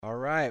All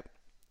right.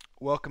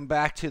 Welcome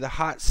back to the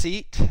hot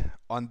seat.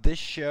 On this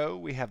show,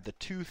 we have the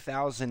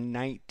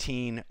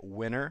 2019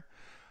 winner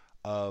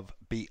of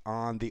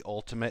Beyond the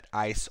Ultimate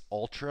Ice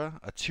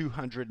Ultra, a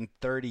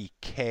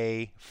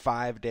 230K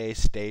 5-day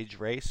stage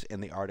race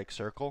in the Arctic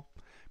Circle.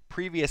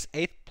 Previous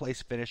 8th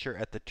place finisher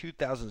at the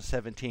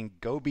 2017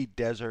 Gobi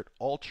Desert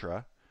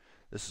Ultra.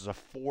 This is a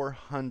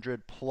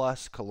 400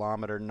 plus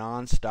kilometer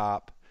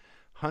nonstop,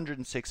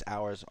 106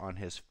 hours on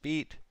his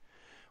feet.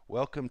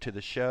 Welcome to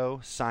the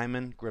show,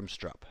 Simon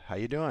Grimstrup. How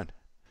you doing?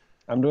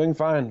 I'm doing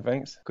fine,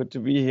 thanks. Good to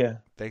be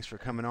here. Thanks for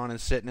coming on and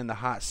sitting in the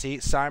hot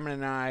seat. Simon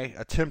and I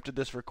attempted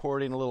this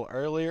recording a little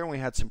earlier, and we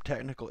had some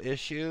technical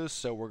issues,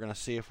 so we're going to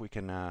see if we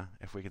can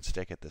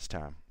stick it this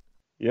time.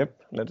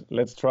 Yep,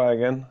 let's try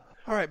again.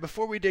 All right,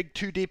 before we dig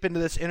too deep into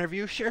this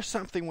interview, share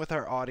something with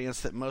our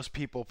audience that most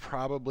people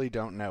probably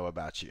don't know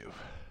about you.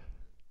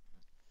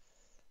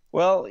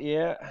 Well,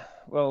 yeah.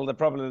 Well, there's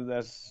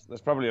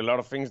probably a lot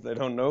of things they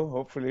don't know.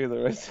 Hopefully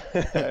there is.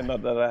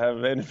 Not that I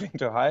have anything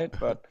to hide,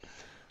 but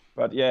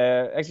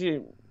yeah,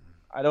 actually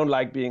I don't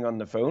like being on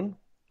the phone.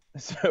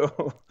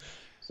 So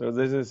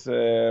this is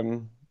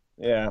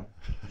yeah,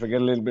 if I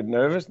get a little bit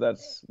nervous,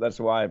 that's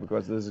why,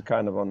 because this is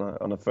kind of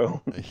on a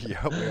phone.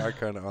 Yeah, we are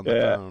kind of on the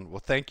phone.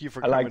 Well, thank you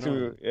for coming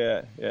on.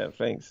 Yeah,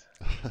 thanks.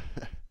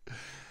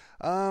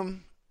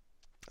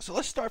 So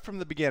let's start from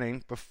the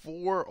beginning.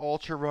 Before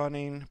ultra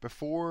running,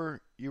 before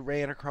you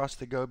ran across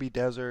the Gobi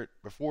Desert,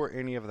 before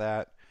any of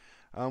that,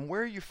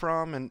 where are you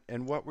from,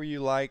 and what were you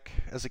like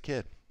as a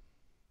kid?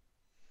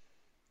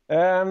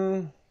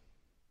 I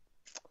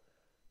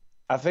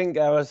think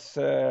I was.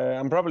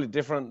 I'm probably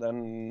different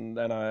than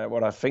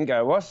what I think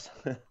I was,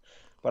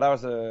 but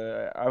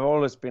I've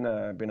always been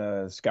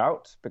a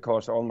scout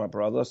because all my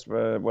brothers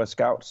were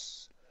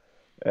scouts.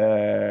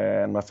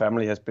 And my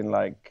family has been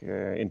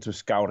into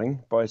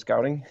scouting, boy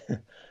scouting,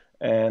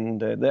 and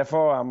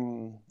therefore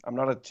I'm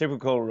not a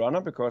typical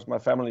runner because my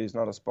family is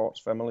not a sports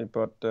family.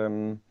 But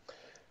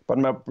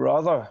my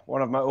brother,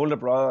 one of my older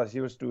brothers, he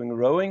was doing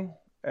rowing,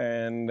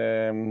 and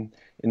in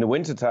the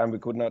wintertime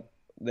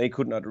they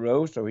could not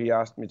row, so he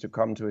asked me to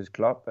come to his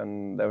club,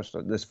 and there was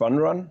this fun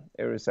run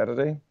every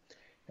Saturday,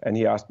 and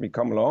he asked me to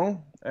come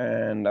along,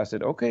 and I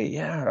said okay,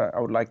 yeah,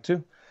 I would like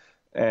to.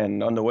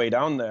 And on the way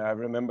down there, I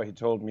remember he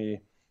told me,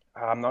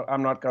 I'm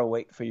not gonna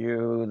wait for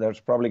you. There's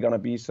probably gonna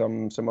be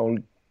some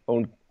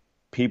old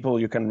people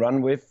you can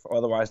run with.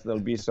 Otherwise, there'll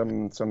be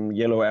some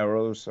yellow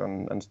arrows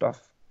and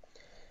stuff.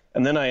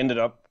 And then I ended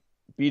up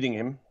beating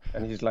him,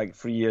 and he's like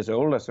 3 years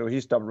older, so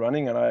he stopped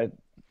running, and I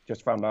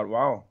just found out,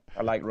 wow,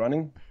 I like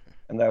running,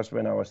 and that was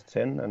when I was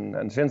 10,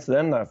 and since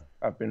then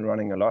I've been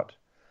running a lot.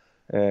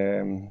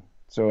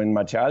 So in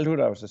my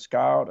childhood, I was a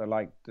scout. I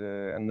liked,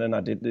 and then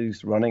I did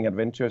these running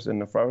adventures in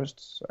the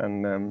forests,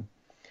 and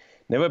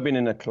never been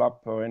in a club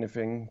or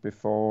anything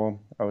before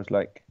I was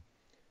like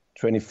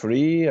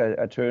 23.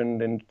 I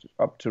turned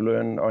up to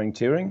learn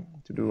orienteering,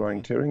 to do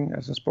orienteering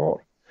as a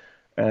sport.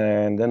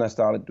 And then I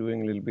started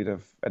doing a little bit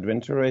of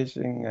adventure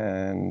racing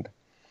and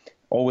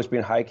always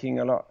been hiking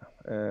a lot.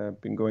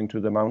 Been going to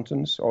the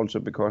mountains also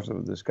because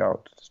of the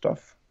scout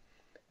stuff.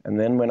 And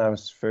then when I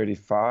was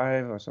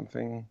 35 or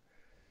something,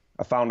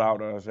 I found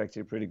out I was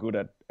actually pretty good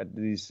at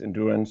these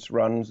endurance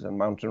runs and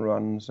mountain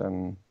runs,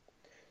 and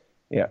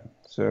yeah,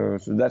 so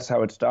that's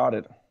how it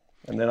started.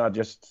 And then I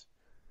just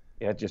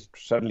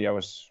suddenly I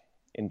was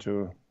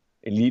into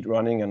elite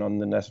running and on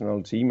the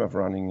national team of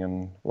running,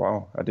 and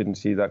wow, I didn't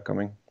see that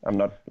coming. I'm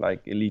not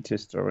like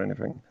elitist or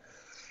anything.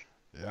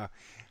 Yeah.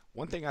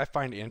 One thing I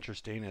find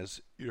interesting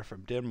is you're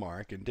from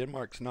Denmark, and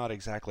Denmark's not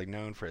exactly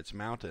known for its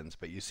mountains,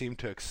 but you seem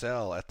to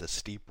excel at the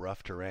steep,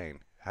 rough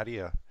terrain. How do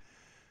you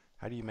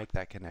make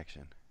that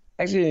connection?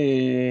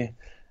 Actually,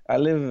 I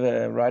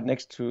live right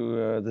next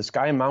to the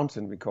Sky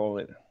Mountain, we call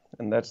it,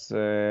 and that's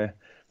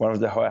one of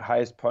the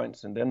highest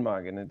points in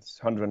Denmark, and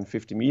it's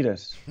 150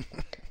 meters.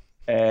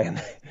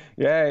 And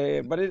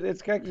yeah, but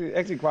it's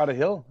actually quite a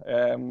hill.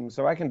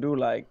 So I can do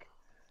like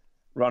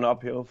run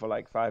uphill for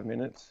like 5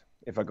 minutes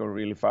if I go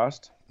really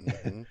fast,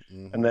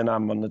 and then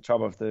I'm on the top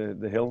of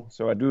the hill.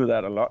 So I do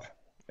that a lot.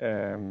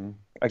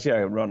 Actually,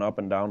 I run up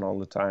and down all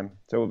the time.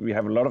 So we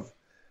have a lot of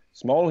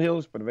small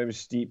hills, but very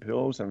steep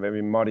hills and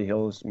very muddy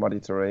hills, muddy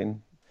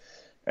terrain.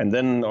 And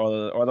then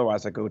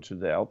otherwise I go to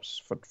the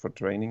Alps for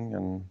training,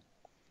 and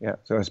yeah,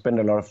 so I spend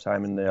a lot of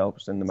time in the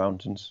Alps and the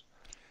mountains,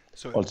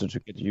 So, also to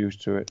get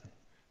used to it.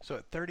 so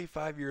at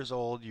 35 years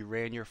old, you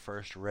ran your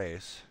first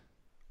race.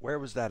 Where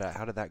was that at?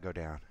 How did that go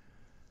down?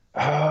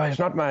 It's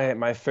not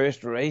my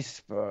first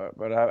race,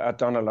 but I've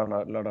done a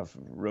lot of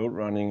road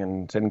running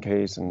and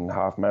 10Ks and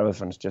half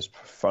marathons, just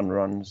fun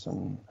runs.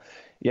 And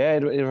yeah,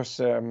 it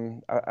was.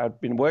 I've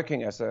been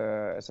working as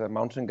a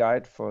mountain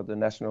guide for the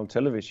national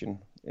television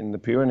in the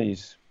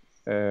Pyrenees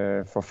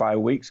for 5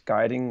 weeks,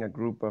 guiding a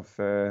group of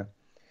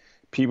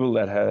people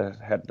that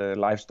had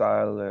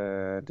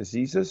lifestyle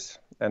diseases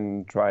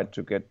and tried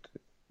to get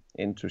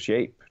into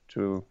shape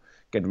to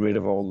get rid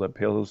of all the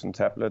pills and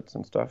tablets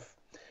and stuff.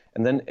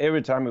 And then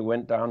every time we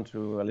went down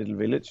to a little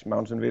village,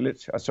 mountain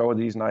village, I saw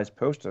these nice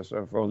posters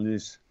of all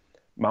these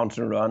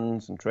mountain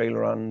runs and trail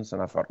runs,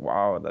 and I thought,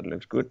 wow, that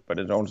looks good, but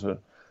it also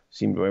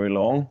seemed very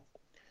long.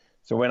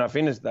 So when I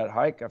finished that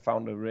hike, I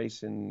found a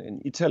race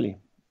in Italy,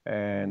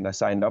 and I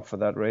signed up for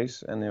that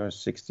race, and it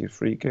was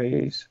 63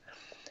 k's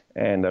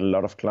and a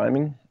lot of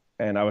climbing,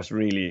 and that was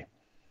really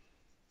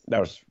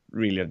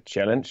a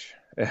challenge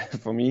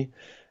for me.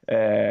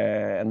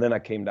 And then I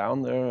came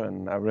down there,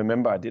 and I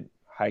remember I did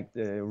hike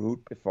the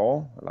route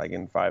before, like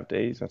in 5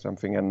 days or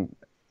something, and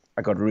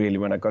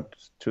when I got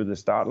to the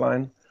start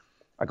line,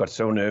 I got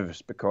so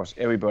nervous because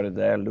everybody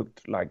there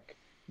looked like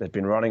they'd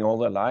been running all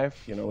their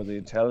life. You know, the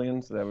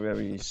Italians, they're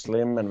very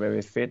slim and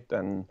very fit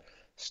and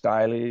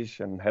stylish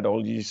and had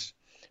all these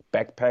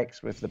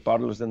backpacks with the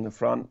bottles in the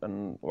front.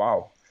 And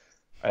wow,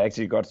 I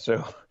actually got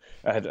so,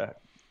 I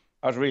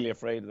was really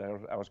afraid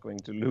that I was going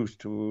to lose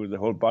to the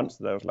whole bunch.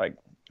 There was like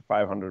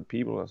 500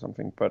 people or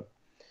something. But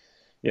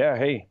yeah,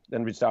 hey,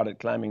 then we started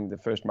climbing the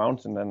first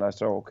mountain, and I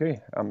saw, okay,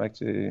 I'm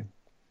actually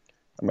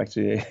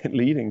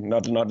leading,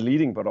 not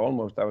leading, but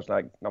almost. I was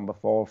like number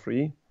 4 or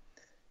 3,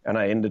 and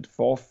I ended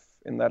 4th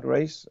in that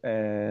race.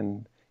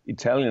 And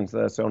Italians,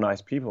 they're so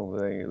nice people.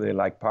 They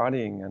like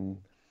partying, and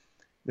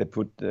they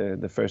put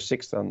the first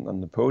 6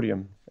 on the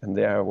podium, and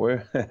there I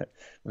were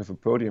with a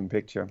podium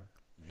picture.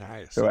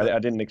 Nice. So I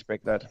didn't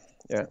expect that.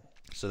 Yeah.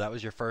 So that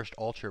was your first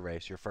ultra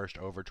race, your first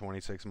over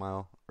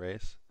 26-mile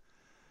race?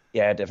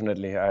 Yeah,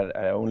 definitely.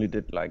 I only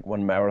did like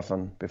 1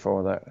 marathon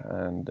before that,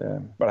 and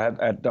but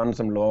I had done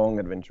some long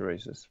adventure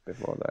races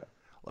before that.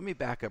 Let me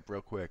back up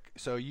real quick.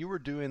 So you were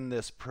doing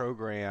this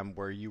program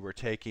where you were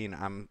taking,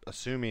 I'm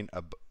assuming,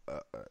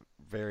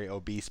 very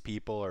obese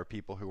people or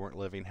people who weren't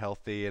living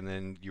healthy, and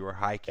then you were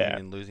hiking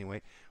and losing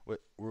weight.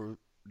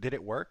 Did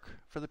it work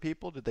for the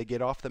people? Did they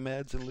get off the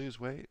meds and lose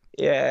weight?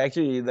 Yeah,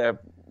 actually, the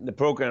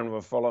program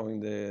was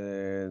following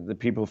the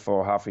people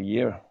for half a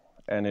year.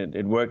 And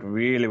it worked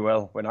really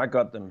well. When I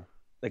got them,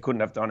 they couldn't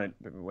have done it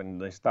when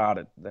they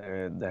started.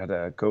 They had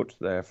a coach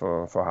there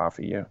for half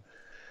a year.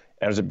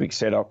 It was a big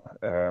setup,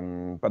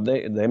 but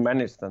they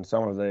managed, and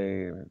some of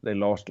they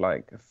lost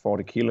like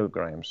 40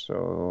 kilograms.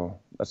 So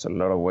that's a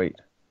lot of weight.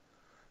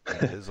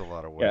 That is a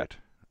lot of weight.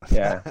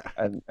 Yeah,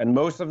 and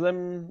most of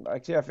them,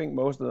 actually, I think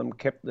most of them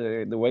kept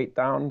the weight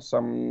down.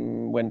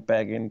 Some went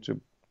back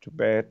into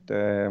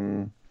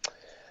bad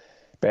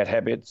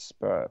habits,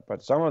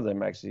 but some of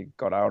them actually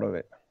got out of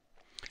it.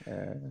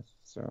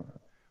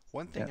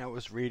 One thing I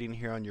was reading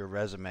here on your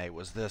resume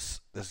was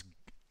this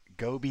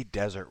Gobi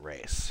Desert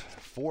Race,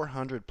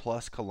 400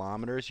 plus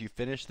kilometers. You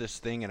finished this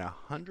thing in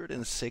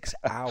 106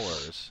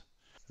 hours.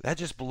 That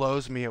just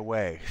blows me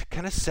away.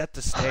 Kind of set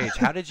the stage.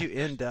 How did you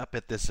end up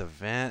at this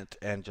event,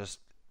 and just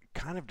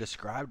kind of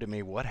describe to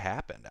me what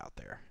happened out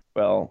there?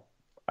 Well,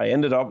 I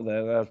ended up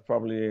there. That's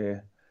probably,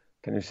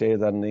 can you say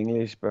that in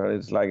English? But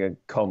it's like a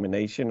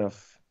culmination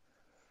of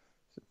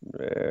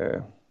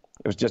it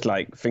was just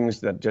like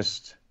things that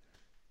just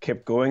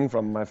kept going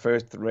from my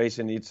first race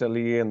in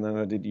Italy, and then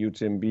I did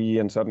UTMB,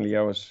 and suddenly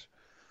I was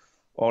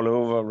all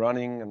over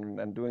running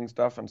and doing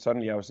stuff, and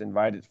suddenly I was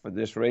invited for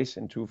this race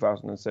in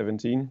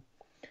 2017.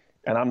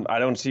 And I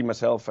don't see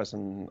myself as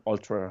an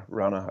ultra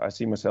runner. I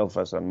see myself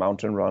as a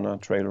mountain runner,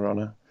 trail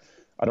runner.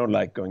 I don't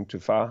like going too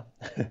far,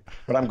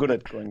 but I'm good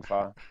at going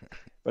far.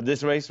 But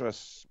this race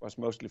was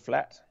mostly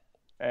flat,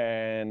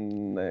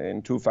 and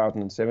in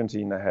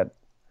 2017 I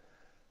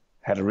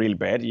had a really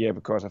bad year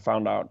because I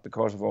found out,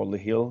 because of all the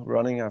hill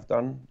running I've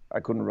done, I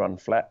couldn't run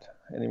flat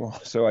anymore.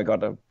 So I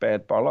got a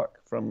bad bollock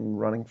from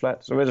running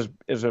flat. So it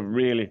was a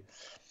really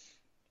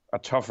a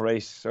tough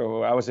race.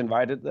 So I was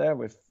invited there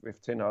with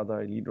 10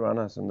 other elite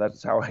runners, and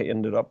that's how I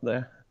ended up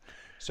there.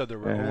 So there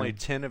were only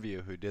 10 of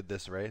you who did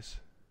this race?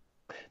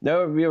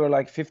 No, we were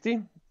like 50,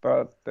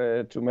 but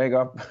to make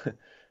up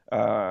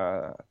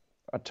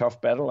a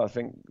tough battle, I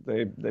think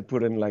they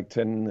put in like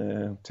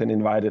 10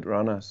 invited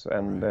runners,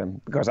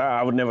 and because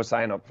I would never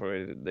sign up for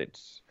it. It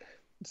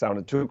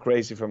sounded too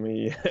crazy for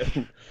me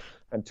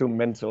and too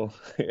mental.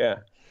 Yeah.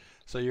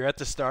 So you're at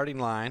the starting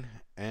line,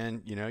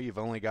 and you've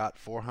only got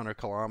 400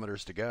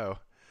 kilometers to go.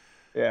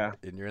 Yeah.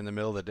 And you're in the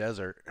middle of the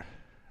desert.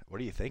 What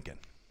are you thinking?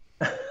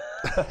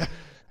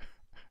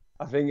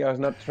 I think I was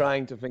not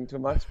trying to think too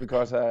much,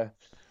 because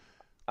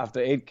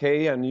after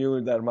 8K, I knew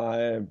that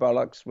my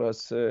buttocks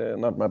was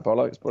not my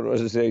buttocks, but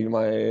was to say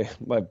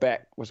my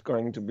back was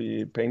going to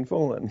be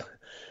painful,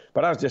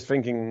 but I was just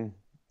thinking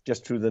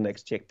just to the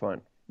next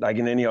checkpoint. Like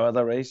in any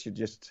other race,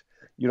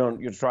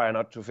 you try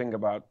not to think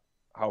about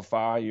how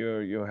far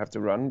you have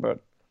to run,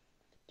 but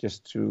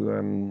just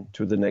to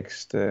the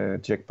next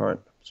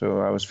checkpoint. So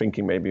I was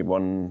thinking maybe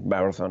 1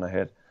 marathon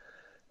ahead,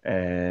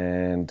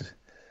 and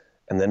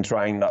then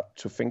trying not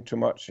to think too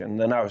much. And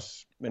then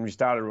when we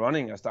started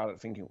running, I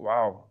started thinking,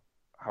 wow,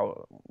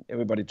 how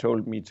everybody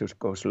told me to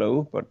go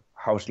slow, but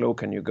how slow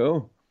can you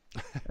go?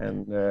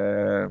 And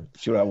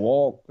should I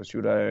walk or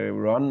should I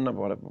run or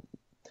whatever?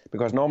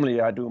 Because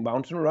normally I do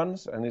mountain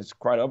runs, and it's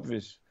quite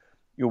obvious.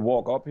 You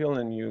walk uphill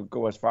and you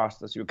go as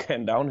fast as you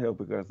can downhill,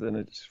 because then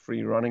it's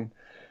free running.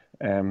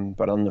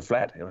 But on the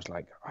flat, it was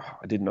like,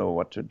 I didn't know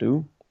what to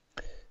do.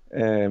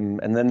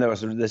 And then there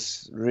was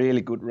this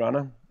really good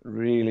runner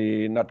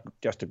really not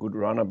just a good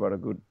runner, but a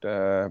good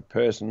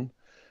person.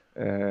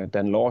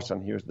 Dan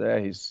Lawson, he was there.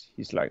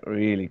 He's like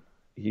really,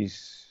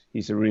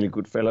 he's a really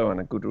good fellow and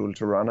a good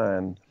ultra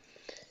runner,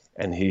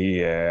 and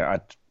he I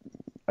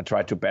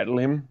tried to battle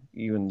him,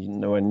 even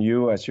though I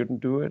knew I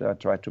shouldn't do it. I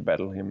tried to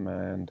battle him,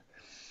 and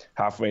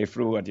halfway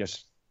through, I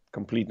just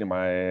completely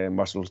my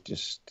muscles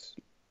just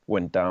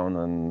went down,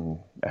 and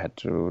I had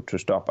to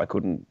stop. I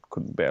couldn't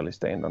barely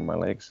stand on my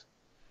legs.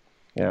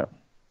 Yeah.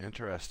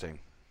 Interesting.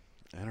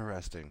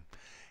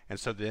 And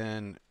so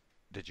then,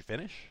 did you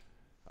finish?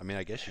 I mean,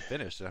 I guess you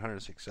finished at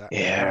 106,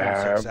 Yeah.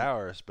 106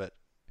 hours, but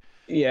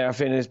Yeah, I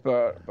finished,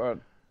 but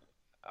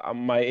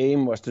my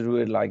aim was to do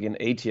it like in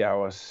 80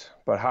 hours.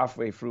 But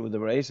halfway through the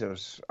race,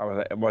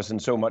 I was in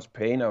so much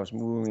pain. I was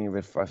moving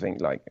with, I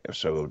think, like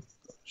so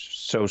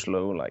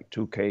slow, like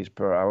 2 k's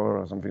per hour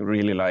or something,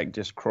 really like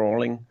just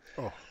crawling.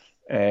 oh,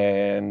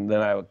 And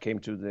then I came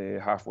to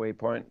the halfway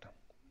point,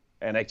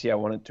 and actually I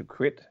wanted to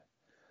quit,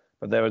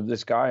 but there was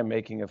this guy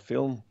making a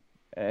film,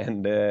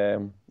 and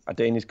a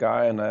Danish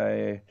guy,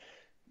 and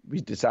we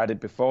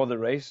decided before the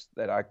race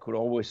that I could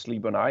always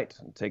sleep a night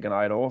and take a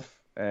night off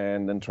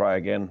and then try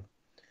again.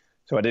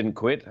 So I didn't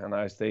quit, and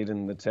I stayed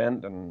in the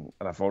tent, and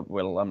I thought,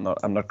 well, I'm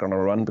not going to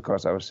run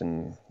because it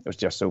was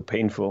just so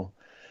painful.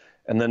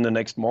 And then the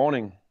next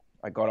morning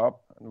I got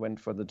up and went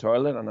for the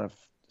toilet, and I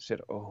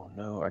said, oh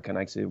no, I can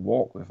actually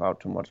walk without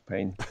too much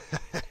pain.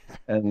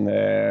 And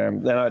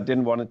then I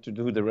didn't want to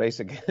do the race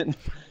again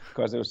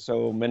because it was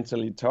so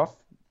mentally tough.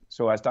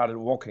 So I started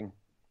walking,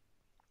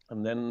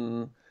 and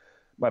then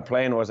my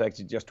plan was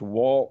actually just to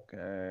walk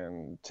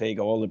and take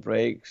all the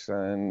breaks,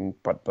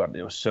 but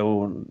it was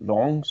so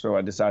long, so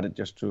I decided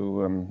just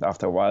to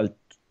after a while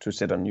to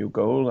set a new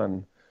goal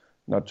and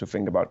not to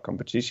think about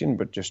competition,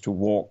 but just to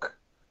walk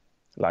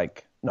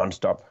like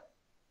non-stop,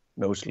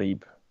 no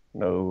sleep,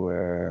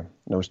 no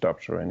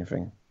stops or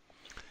anything.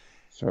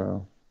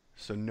 So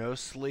no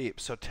sleep.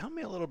 So tell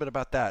me a little bit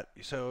about that.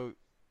 So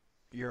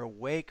you're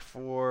awake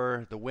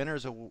for the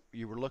winners.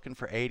 You were looking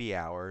for 80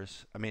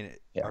 hours. I mean,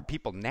 yeah. Are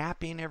people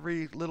napping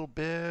every little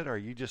bit? Are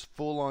you just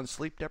full on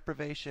sleep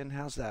deprivation?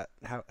 How's that?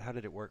 How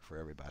did it work for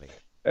everybody?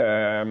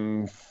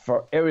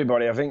 For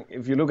everybody, I think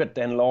if you look at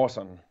Dan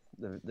Lawson,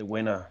 the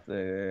winner,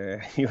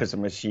 he was a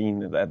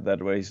machine at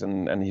that race,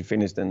 and he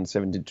finished in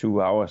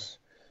 72 hours,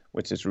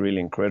 which is really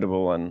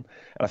incredible. And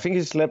I think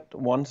he slept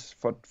once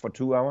for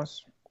 2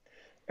 hours.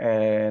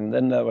 And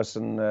then there was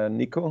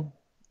Nico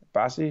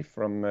Bassi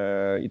from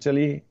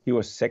Italy. He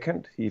was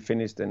second. He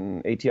finished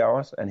in 80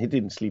 hours, and he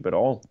didn't sleep at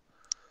all.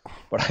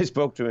 But I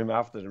spoke to him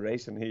after the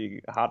race, and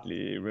he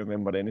hardly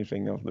remembered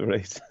anything of the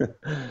race.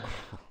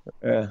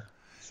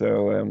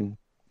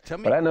 Tell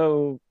me, but I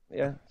know,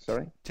 yeah,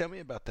 sorry. Tell me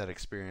about that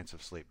experience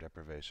of sleep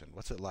deprivation.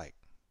 What's it like?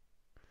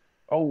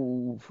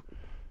 Oh,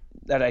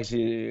 that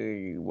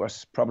actually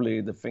was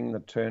probably the thing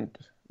that turned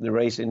the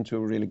race into a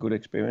really good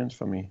experience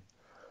for me.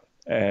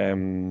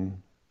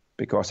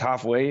 Because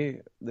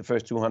halfway, the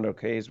first 200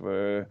 Ks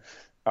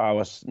I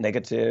was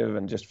negative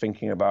and just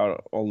thinking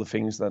about all the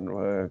things that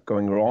were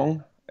going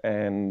wrong.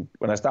 And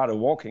when I started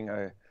walking,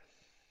 I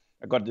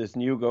got this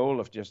new goal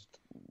of just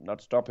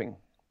not stopping.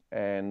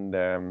 And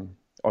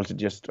also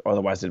just,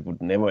 otherwise it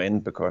would never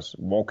end because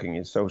walking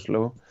is so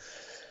slow.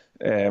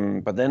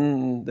 But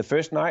then the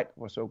first night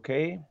was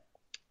okay.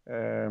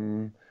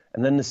 And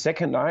then the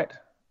second night,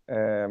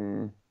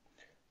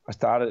 I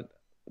started,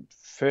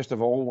 first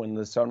of all, when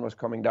the sun was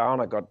coming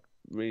down, I got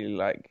really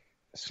like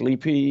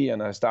sleepy,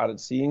 and I started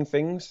seeing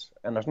things,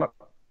 and I was not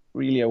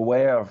really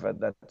aware of at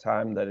that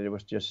time that it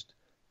was just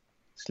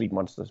sleep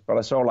monsters. But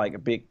I saw like a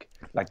big,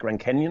 like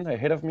Grand Canyon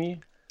ahead of me,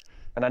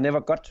 and I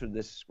never got to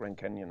this Grand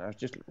Canyon. I was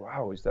just,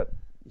 wow, is that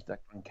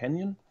Grand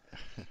Canyon?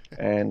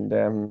 And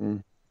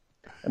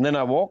then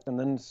I walked, and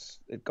then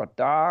it got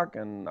dark,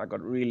 and I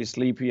got really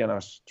sleepy, and I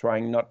was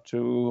trying not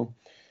to,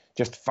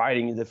 just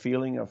fighting the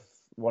feeling of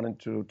wanting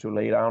to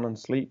lay down and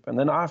sleep. And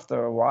then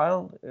after a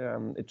while,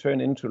 it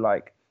turned into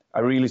like, I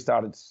really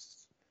started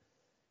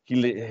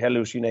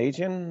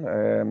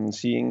hallucination,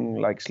 seeing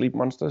like sleep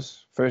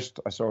monsters. First,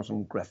 I saw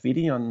some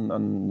graffiti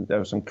on there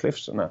were some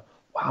cliffs, and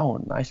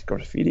wow, nice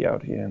graffiti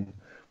out here. And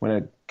when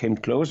I came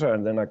closer,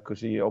 and then I could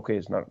see, okay,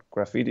 it's not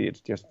graffiti,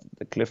 it's just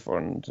the cliff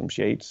and some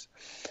shades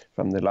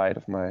from the light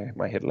of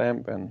my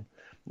headlamp. And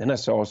then I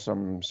saw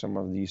some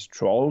of these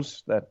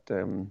trolls that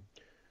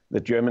the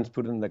Germans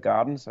put in the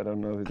gardens. I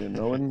don't know if you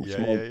know them,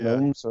 small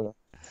gnomes.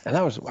 And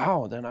I was,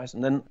 wow, they're nice.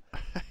 And then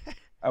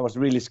I was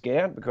really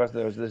scared because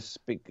there was this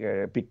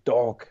big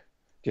dog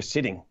just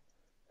sitting,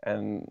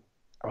 and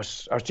I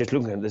was just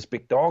looking at this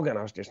big dog, and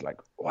I was just like,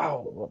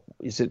 wow,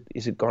 is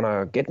it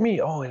gonna get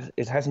me? Oh,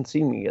 it hasn't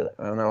seen me yet.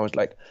 And I was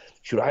like,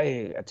 should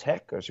I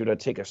attack, or should I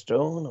take a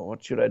stone, or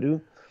what should I do?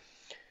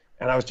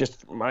 And I was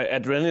just, my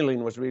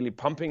adrenaline was really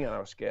pumping, and I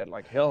was scared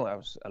like hell. I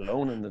was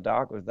alone in the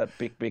dark with that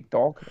big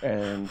dog,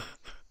 and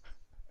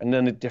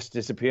then it just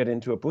disappeared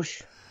into a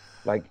bush,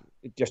 like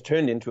it just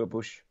turned into a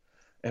bush.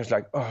 And it was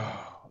like,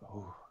 oh.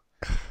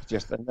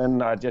 And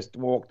then I just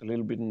walked a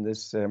little bit in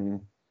this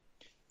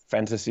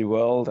fantasy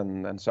world,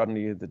 and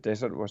suddenly the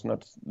desert was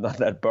not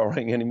that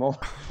boring anymore.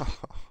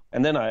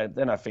 And then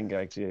I think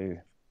actually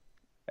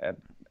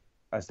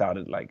I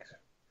started like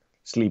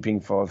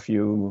sleeping for a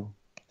few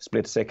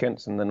split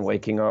seconds and then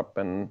waking up,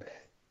 and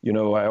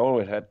I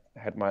always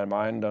had my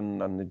mind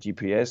on the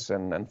GPS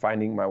and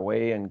finding my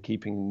way and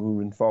keeping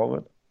moving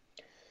forward.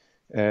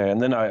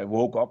 And then I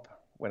woke up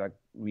when I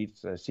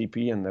reached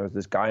CP, and there was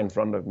this guy in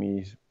front of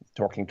me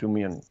talking to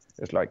me, and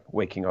it was like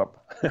waking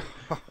up.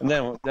 And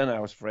then I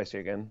was fresh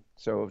again.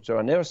 So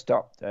I never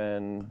stopped.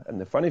 And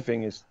the funny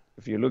thing is,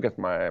 if you look at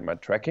my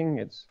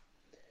tracking,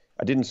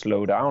 I didn't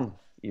slow down,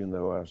 even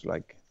though I was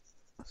like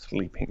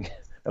sleeping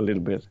a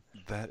little bit.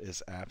 That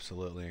is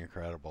absolutely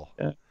incredible.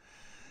 Yeah.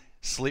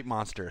 Sleep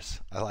monsters.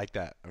 I like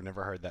that. I've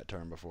never heard that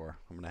term before.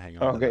 I'm gonna hang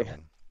on to that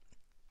one.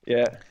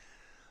 Yeah.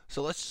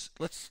 So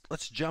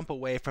let's jump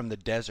away from the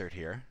desert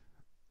here,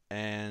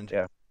 and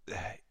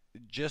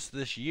just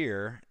this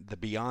year, the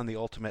Beyond the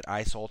Ultimate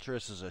Ice Ultra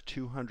is a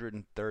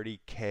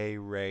 230K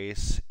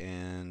race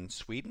in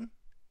Sweden.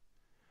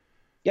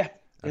 Yeah,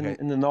 okay.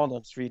 in the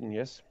northern Sweden,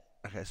 yes.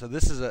 Okay, so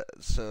this is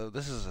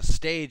a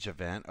stage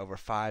event over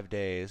 5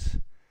 days.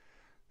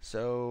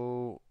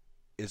 So,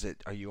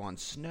 are you on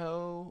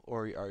snow,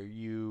 or are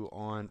you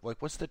on,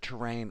 like, what's the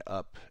terrain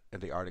up in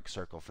the Arctic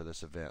Circle for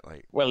this event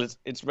like? Well,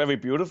 it's very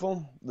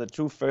beautiful. The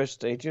two first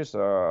stages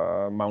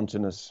are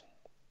mountainous,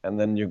 and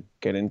then you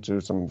get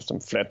into some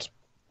flat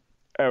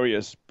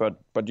areas. But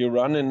you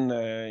run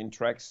in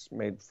tracks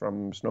made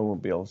from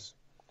snowmobiles.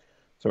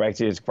 So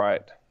actually, it's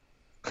quite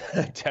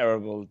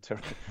terrible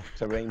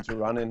terrain to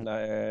run in.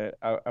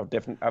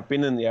 I've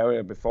been in the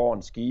area before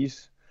on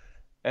skis,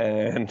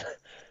 and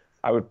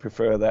I would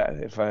prefer that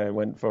if I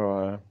went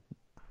for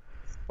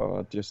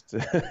just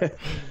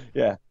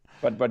yeah.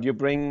 But you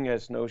bring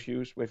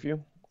snowshoes with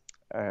you,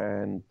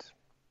 and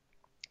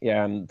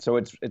so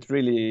it's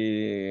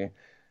really,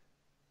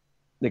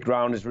 the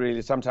ground is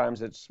really,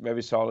 sometimes it's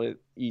very solid,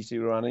 easy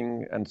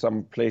running, and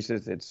some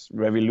places it's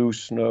very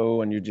loose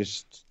snow, and you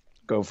just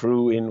go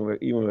through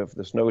even with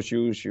the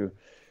snowshoes.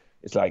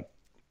 It's like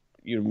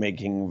you're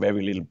making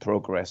very little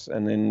progress.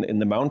 And in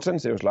the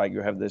mountains, it was like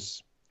you have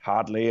this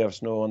hard layer of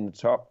snow on the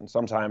top, and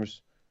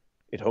sometimes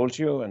it holds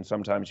you, and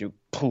sometimes you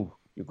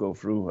go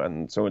through.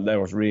 And so that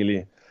was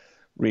really,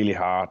 really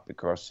hard,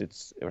 because it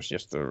was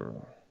just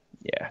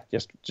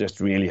just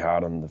really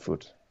hard on the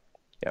foot.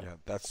 Yeah,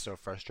 that's so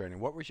frustrating.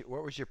 What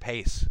was your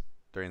pace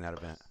during that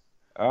event?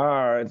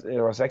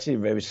 It was actually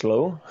very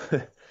slow,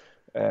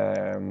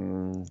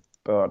 but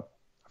I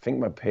think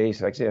my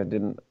pace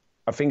actually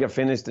I think I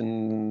finished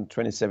in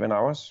 27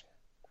 hours.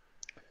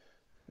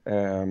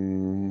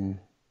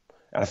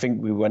 I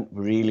think we went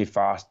really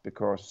fast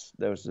because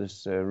there was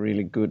this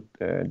really good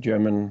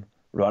German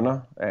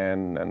runner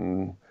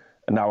and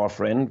our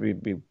friend. We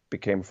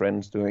became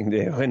friends during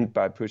the event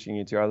by pushing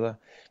each other.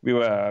 We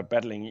were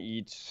battling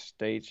each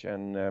stage,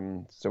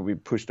 and so we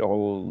pushed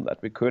all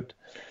that we could.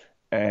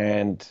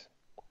 And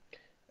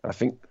I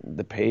think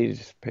the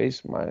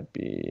pace might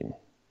be,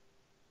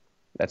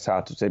 that's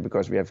hard to say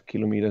because we have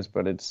kilometers,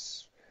 but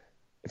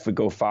if we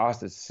go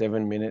fast, it's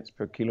 7 minutes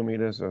per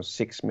kilometers or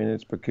 6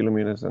 minutes per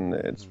kilometers, and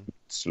it's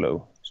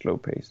slow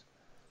pace.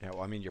 Yeah,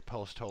 well, I mean, you're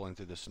post-holing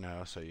through the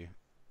snow, so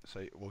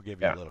we'll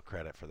give you a little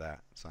credit for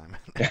that, Simon.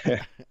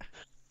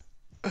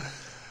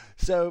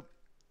 So,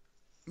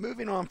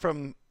 moving on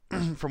from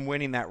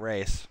winning that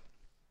race,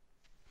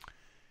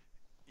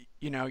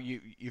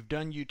 you've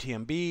done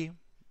UTMB,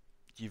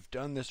 you've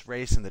done this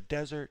race in the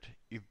desert,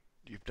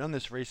 you've done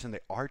this race in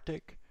the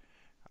Arctic.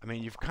 I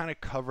mean, you've kind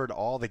of covered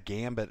all the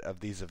gambit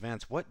of these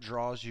events. What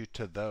draws you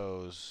to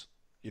those?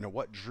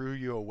 What drew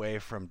you away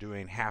from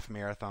doing half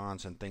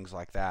marathons and things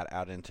like that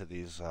out into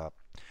these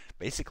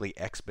basically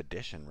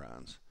expedition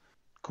runs?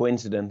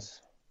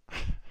 Coincidence.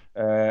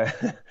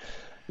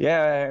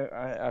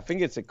 Yeah, I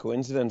think it's a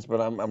coincidence, but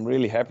I'm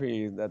really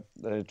happy that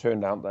it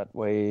turned out that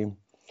way.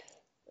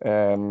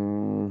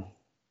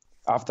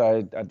 After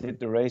I did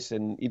the race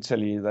in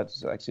Italy,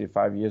 that's actually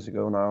 5 years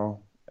ago now,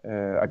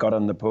 I got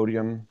on the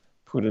podium,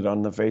 put it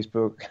on the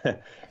Facebook,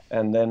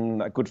 and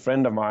then a good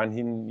friend of mine,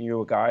 he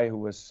knew a guy who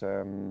was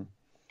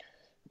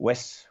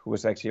Wes, who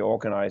was actually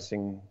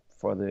organizing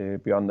for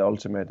the Beyond the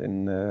Ultimate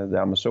in the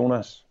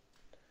Amazonas,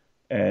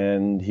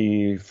 and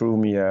he threw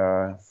me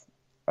a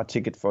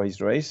ticket for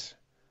his race.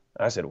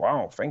 I said,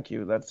 "Wow, thank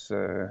you. That's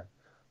a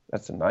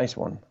nice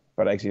one."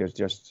 But actually,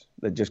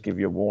 they just give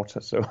you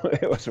water, so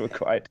it was a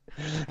quite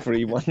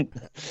free one.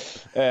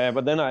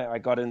 But then I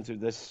got into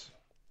this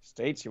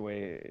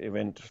Stageway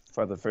event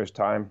for the first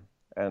time.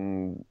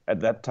 And at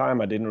that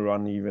time, I didn't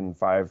run even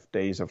 5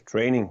 days of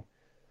training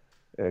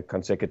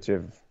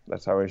consecutive.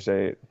 That's how I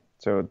say it.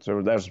 So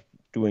that's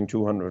doing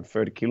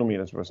 230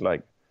 kilometers was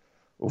like,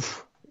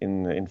 oof,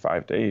 in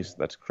 5 days.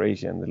 That's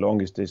crazy. And the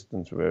longest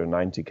distance were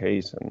 90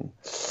 Ks, and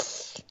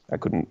I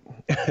couldn't.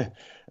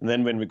 And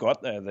then when we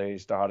got there, they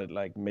started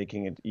like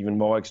making it even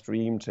more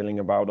extreme, telling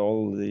about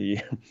all the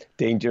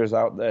dangers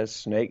out there,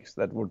 snakes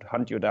that would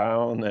hunt you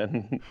down,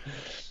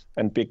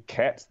 and big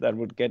cats that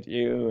would get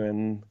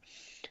you,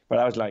 But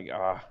I was like,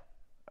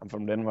 I'm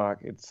from Denmark.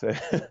 It's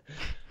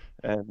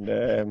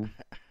and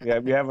yeah,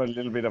 we have a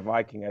little bit of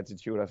Viking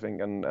attitude, I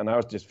think. And I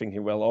was just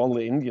thinking, well, all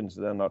the Indians,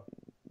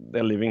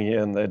 they're living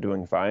here and they're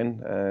doing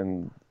fine,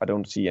 and I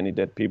don't see any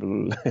dead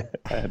people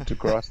I had to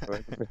cross or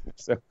anything.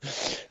 So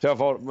I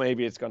thought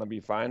maybe it's gonna be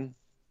fine.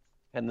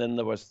 And then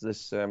there was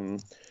this,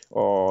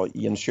 or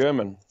Ian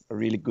Sherman, a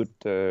really good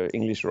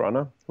English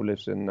runner who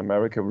lives in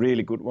America,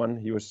 really good one.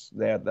 He was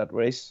there at that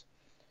race,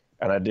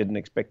 and I didn't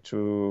expect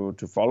to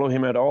follow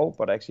him at all,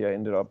 but actually I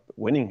ended up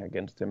winning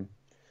against him.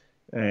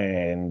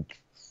 And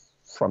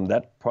from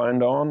that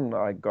point on,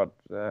 I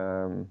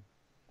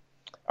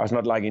was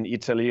not like in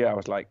Italy. I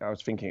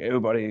was thinking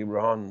everybody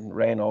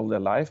ran all their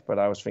life, but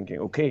I was thinking,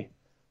 okay,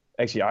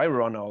 actually I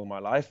run all my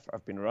life.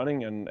 I've been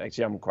running, and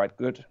actually I'm quite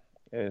good.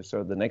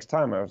 So the next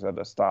time I was at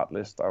the start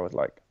list, I was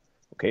like,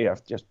 okay,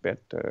 I've just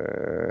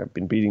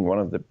been beating one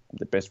of the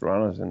best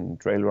runners and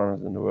trail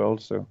runners in the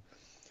world. So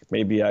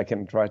maybe I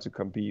can try to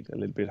compete a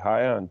little bit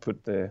higher and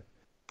put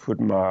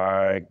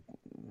my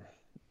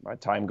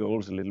time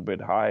goals a little bit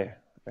high.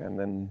 And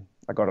then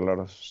I got a lot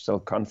of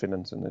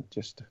self-confidence, and it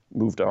just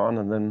moved on.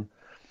 And then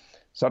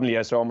suddenly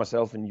I saw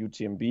myself in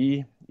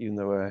UTMB, even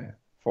though I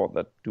thought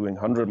that doing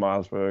 100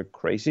 miles were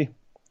crazy.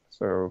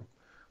 So,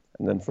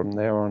 and then from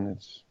there on,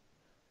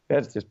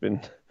 it's just been,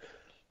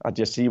 I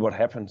just see what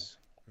happens.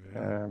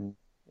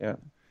 Yeah.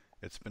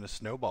 It's been a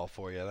snowball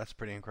for you. That's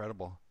pretty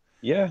incredible.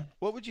 Yeah.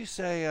 What would you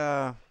say,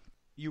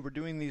 you were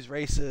doing these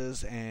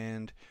races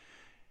and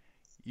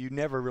you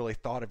never really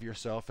thought of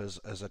yourself as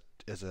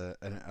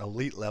an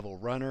elite level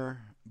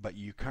runner, but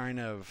you kind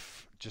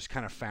of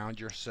found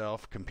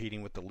yourself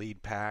competing with the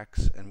lead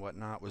packs and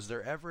whatnot. Was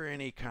there ever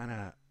any kind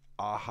of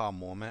aha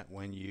moment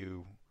when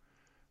you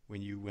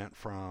went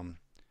from,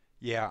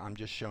 yeah, I'm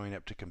just showing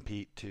up to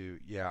compete, to,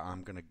 yeah,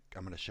 I'm gonna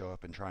show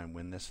up and try and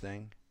win this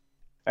thing?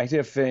 Actually,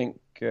 I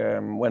think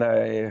when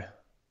I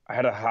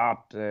had a hard,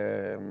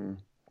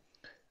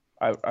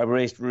 I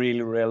raced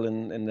really well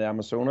in the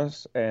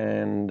Amazonas,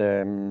 and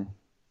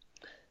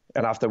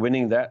after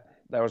winning that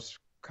was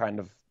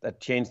that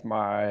changed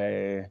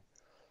my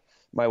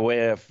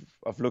way of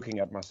looking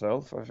at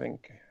myself. I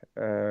think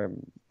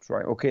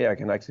trying, okay, I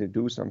can actually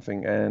do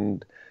something,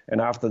 and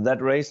after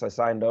that race, I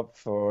signed up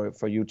for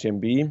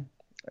UTMB.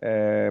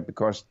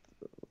 Because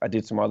I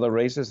did some other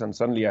races, and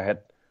suddenly I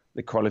had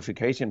the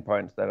qualification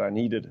points that I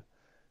needed.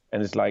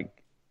 And it's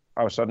like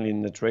I was suddenly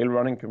in the trail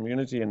running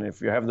community, and if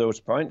you have those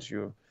points,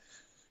 you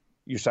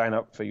sign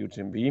up for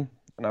UTMB.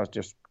 And I was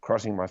just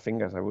crossing my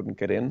fingers I wouldn't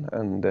get in,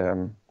 and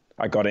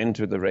I got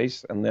into the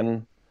race. And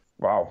then,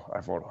 wow,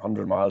 I thought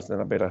 100 miles,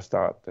 then I better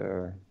start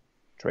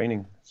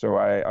training. So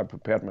I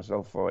prepared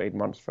myself for 8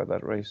 months for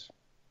that race.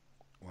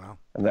 Wow.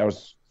 And that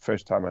was the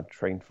first time I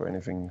trained for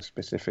anything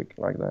specific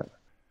like that.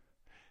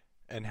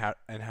 And how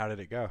did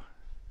it go?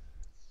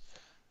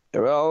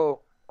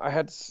 Well, I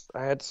had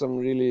some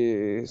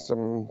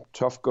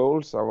tough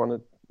goals. I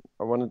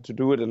wanted to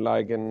do it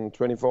in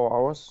 24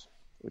 hours,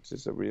 which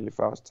is a really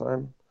fast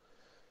time,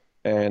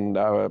 and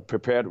I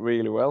prepared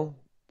really well.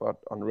 But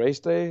on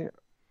race day,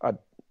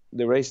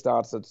 the race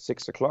starts at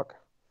 6:00,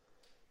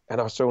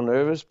 and I was so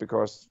nervous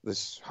because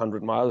this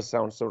 100 miles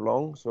sounds so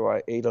long. So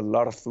I ate a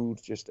lot of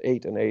food, just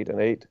ate and ate and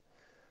ate,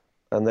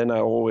 and then I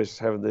always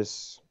have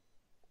this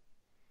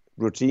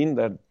routine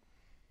that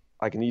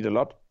I can eat a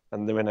lot,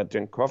 and then when I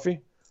drink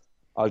coffee,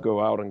 I'll go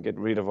out and get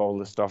rid of all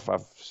the stuff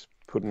I've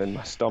put in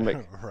my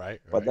stomach. Right.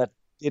 But that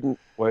didn't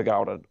work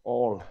out at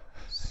all.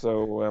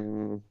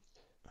 So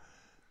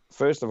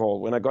first of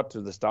all, when I got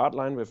to the start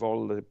line with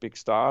all the big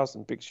stars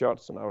and big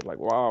shots, and I was like,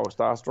 wow,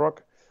 starstruck,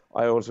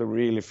 I also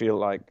really feel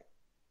like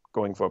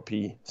going for a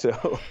pee. So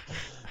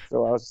I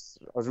was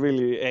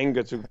really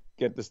angered to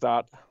get the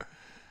start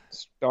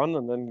done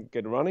and then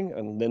get running,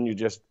 and then it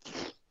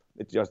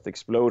just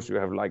explodes. You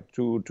have like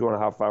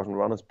 2,500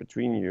 runners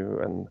between you,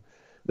 and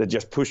they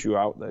just push you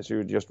out there. So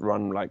you just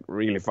run like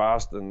really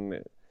fast, and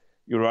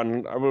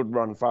I would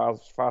run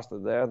faster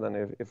there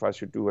than if I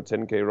should do a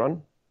 10K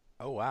run.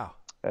 Oh, wow.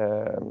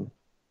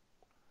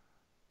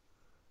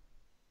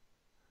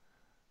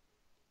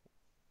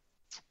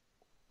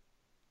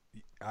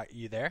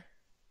 You there?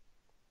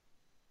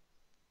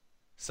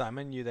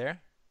 Simon, you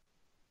there?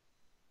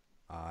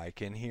 I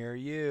can hear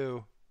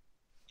you.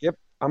 Yep,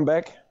 I'm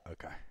back.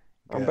 Okay.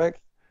 Good. I'm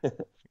back.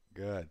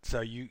 Good.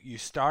 So you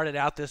started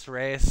out this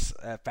race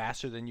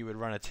faster than you would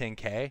run a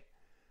 10K?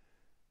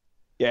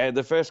 Yeah,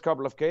 the first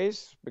couple of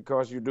Ks,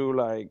 because you do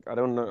like, I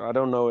don't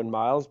know in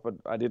miles, but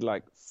I did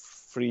like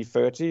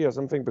 3:30 or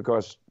something,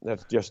 because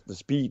that's just the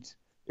speed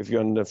if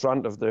you're in the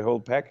front of the whole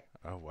pack.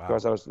 Oh, wow.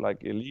 Because I was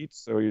like elite,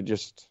 so you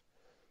just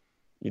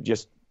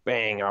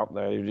bang out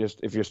there.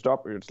 If you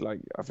stop, it's like,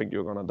 I think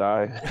you're gonna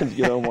die.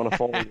 You don't want to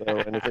fall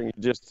or anything.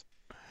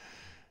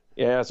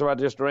 So I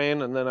just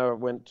ran, and then I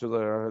went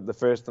to the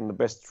first and the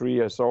best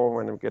tree I saw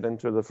when I get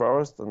into the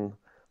forest,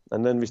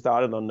 and then we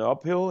started on the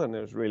uphill, and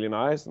it was really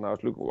nice. And I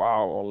was looking,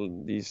 wow,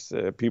 all these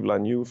people I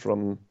knew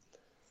from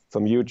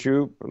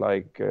YouTube,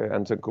 like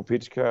Anton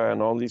Kopicka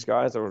and all these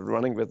guys. I was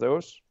running with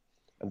those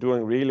and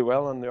doing really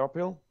well on the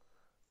uphill.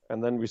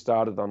 And then we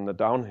started on the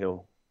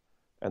downhill,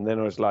 and then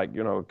it was like,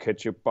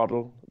 ketchup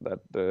bottle that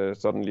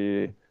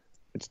suddenly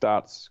it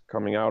starts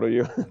coming out of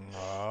you.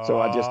 So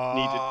I just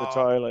needed the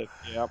toilet.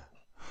 Yeah.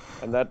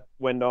 And that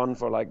went on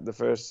for like the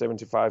first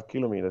 75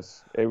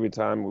 kilometers. Every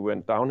time we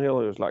went downhill,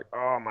 it was like,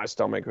 oh, my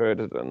stomach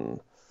hurted, and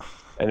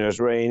it was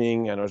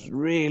raining, and it was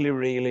really,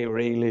 really,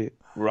 really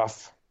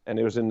rough. And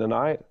it was in the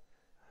night.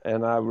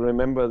 And I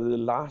remember the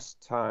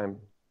last time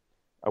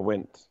I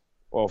went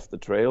off the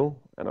trail,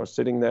 and I was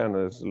sitting there, and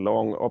it was a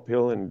long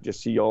uphill, and you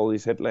just see all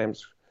these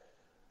headlamps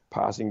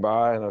passing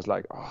by, and I was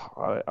like,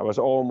 oh, I was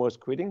almost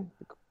quitting,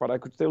 but I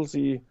could still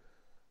see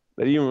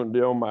that even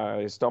though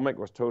my stomach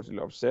was totally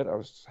upset, I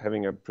was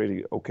having a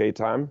pretty okay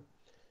time.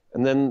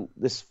 And then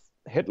this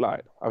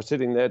headlight, I was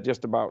sitting there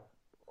just about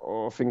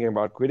thinking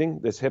about quitting.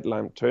 This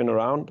headlight turned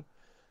around,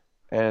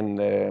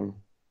 and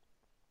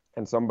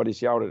somebody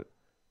shouted,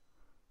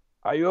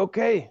 "Are you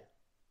okay?"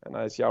 And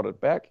I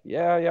shouted back,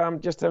 yeah, I'm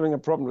just having a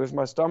problem with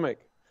my stomach.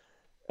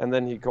 And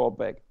then he called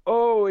back,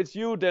 "Oh, it's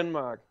you,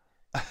 Denmark."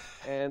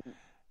 And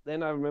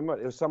then I remember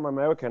it was some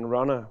American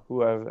runner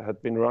who I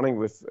had been running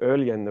with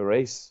earlier in the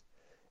race.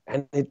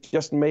 And it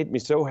just made me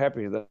so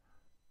happy that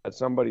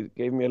somebody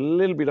gave me a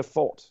little bit of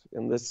thought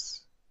in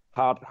this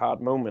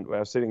hard moment where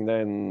I was sitting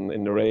there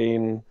in the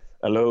rain,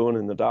 alone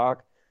in the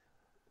dark,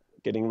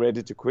 getting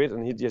ready to quit.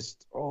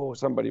 And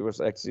somebody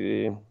was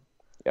actually,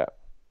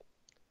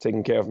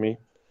 taking care of me.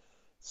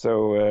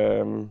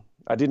 So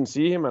I didn't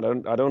see him.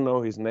 I don't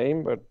know his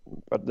name,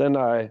 but then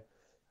I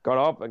got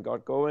up and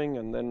got going,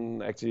 and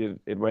then actually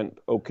it went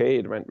okay.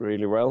 It went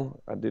really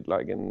well.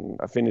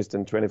 I finished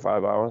in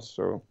 25 hours.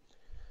 So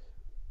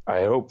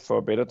I hope for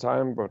a better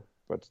time,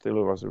 but still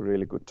it was a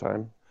really good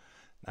time.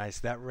 Nice.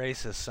 That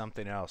race is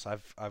something else.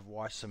 I've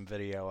watched some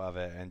video of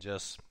it, and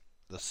just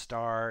the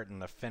start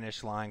and the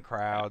finish line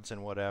crowds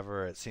and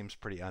whatever, it seems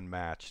pretty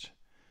unmatched.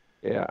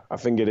 Yeah, I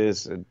think it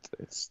is.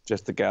 It's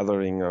just a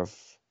gathering of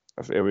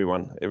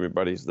everyone.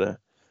 Everybody's there.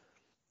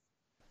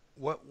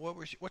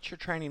 What's your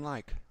training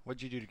like?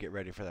 What'd you do to get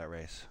ready for that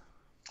race?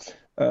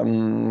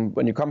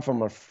 When you come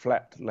from a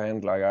flat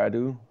land like I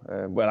do,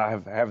 I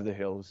have the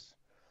hills.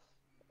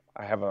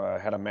 I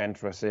had a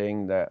mantra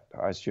saying that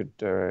I should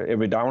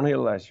every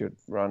downhill I should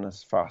run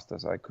as fast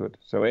as I could.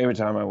 So every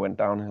time I went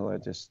downhill, I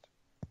just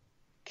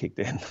kicked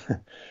in,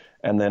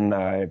 and then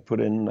I put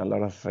in a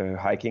lot of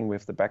hiking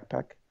with the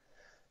backpack,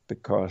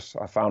 because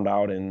I found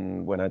out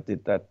when I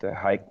did that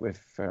hike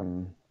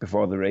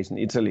before the race in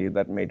Italy,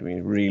 that made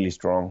me really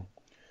strong.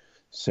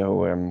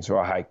 So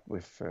I hiked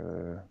with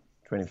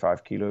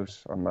 25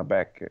 kilos on my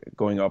back,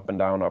 going up and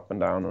down, up and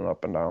down, and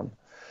up and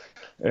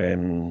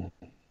down.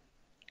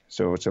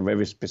 So it's a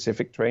very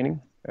specific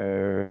training.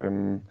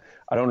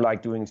 I don't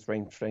like doing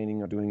strength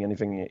training or doing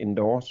anything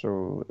indoor,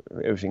 so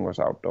everything was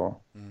outdoor.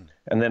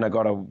 And then I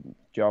got a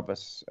job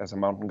as a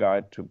mountain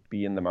guide to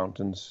be in the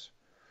mountains,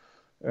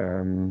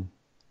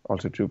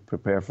 also to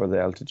prepare for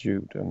the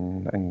altitude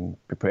and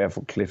prepare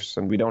for cliffs.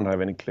 And we don't have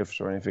any cliffs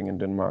or anything in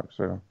Denmark,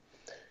 so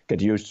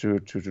get used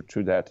to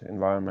that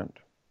environment.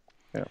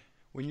 Yeah.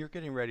 When you're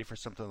getting ready for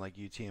something like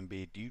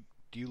UTMB,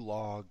 do you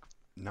log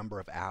number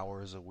of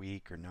hours a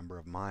week or number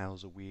of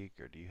miles a week,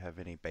 or do you have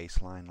any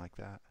baseline like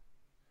that?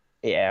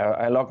 Yeah,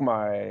 I log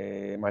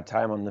my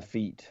time on the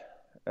feet.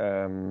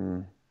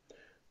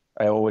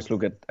 I always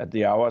look at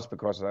the hours,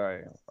 because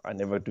I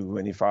never do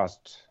any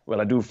fast.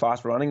 Well, I do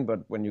fast running,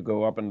 but when you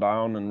go up and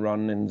down and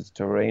run in the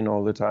terrain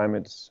all the time,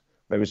 it's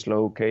very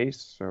slow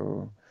pace.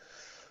 So,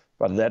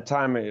 but at that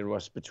time it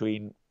was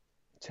between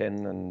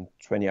 10 and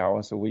 20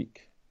 hours a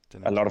week.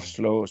 A lot of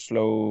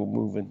slow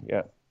moving.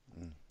 Yeah.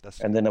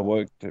 And then I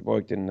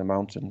worked in the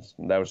mountains,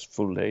 and that was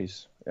full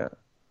days. Yeah.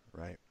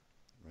 Right.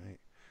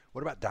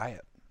 What about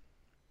diet?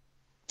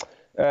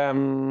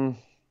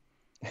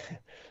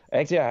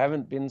 Actually, I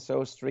haven't been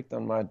so strict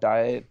on my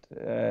diet.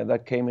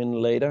 That came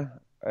in later,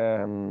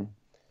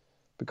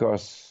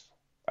 because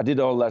I did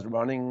all that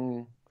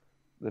running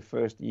the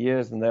first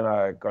years, and then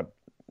I got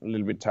a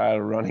little bit tired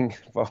of running,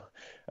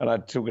 and I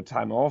took a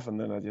time off, and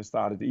then I just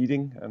started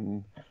eating,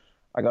 and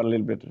I got a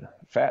little bit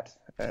fat.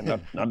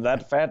 Not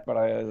that fat, but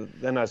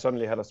then I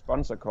suddenly had a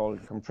sponsor called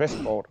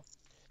Compressport.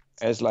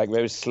 And it's like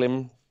very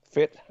slim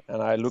fit,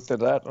 and I looked at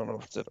that and I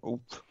said,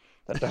 "Oh,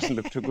 that doesn't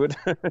look too good."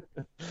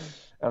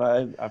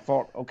 And I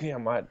thought, okay, I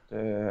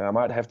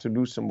might have to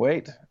lose some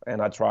weight.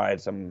 And I tried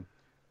some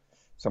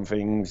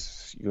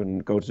things. You can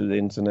go to the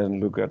internet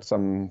and look at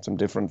some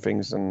different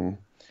things and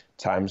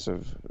times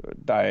of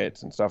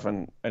diets and stuff,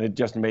 and it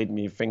just made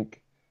me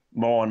think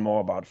more and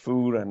more about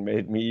food and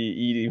made me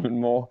eat even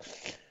more.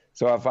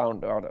 So I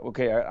found out,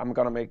 okay, I'm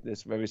going to make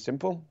this very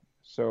simple.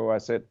 So I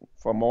said,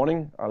 for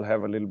morning, I'll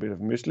have a little bit of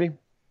muesli.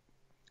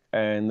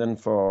 And then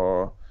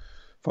for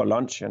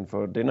lunch and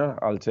for dinner,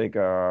 I'll take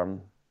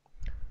some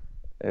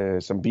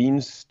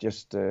beans,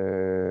 just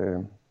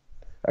a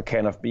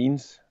can of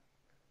beans,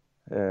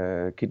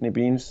 kidney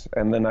beans.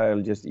 And then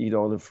I'll just eat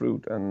all the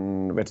fruit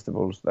and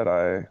vegetables that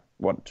I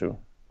want to.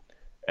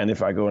 And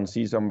if I go and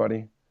see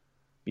somebody,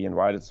 be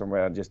invited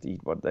somewhere, I just eat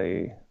what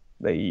they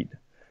eat.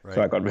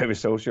 So I got very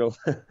social.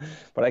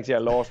 But actually, I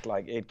lost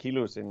like 8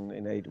 kilos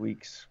in 8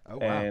 weeks. Oh,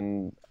 wow.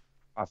 And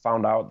I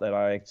found out that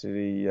I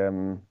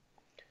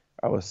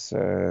was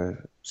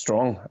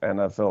strong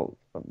and I felt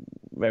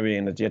very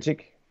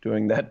energetic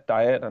doing that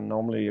diet. And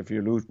normally, if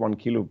you lose 1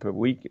 kilo per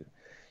week,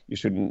 you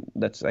shouldn't.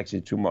 That's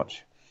actually too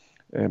much.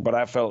 But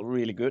I felt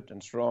really good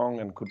and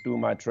strong and could do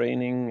my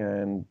training.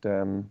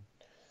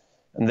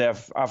 And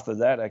after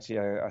that, actually,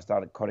 I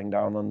started cutting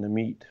down on the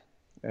meat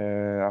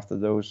after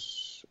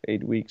those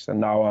 8 weeks.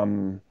 And now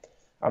I'm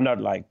not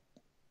like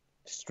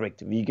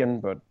strict vegan,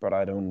 but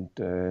I don't.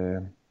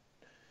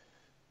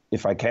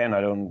 If I can,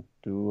 I don't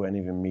do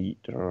any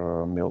meat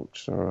or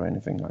milks or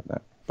anything like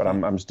that. But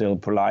I'm still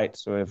polite.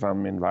 So if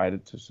I'm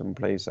invited to some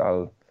place,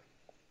 I'll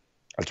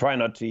try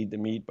not to eat the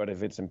meat. But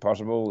if it's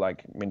impossible,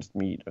 like minced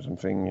meat or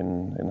something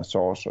in a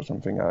sauce or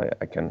something,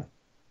 I can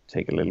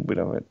take a little bit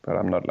of it. But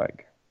I'm not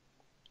like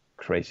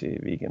crazy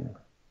vegan.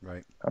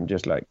 Right. I'm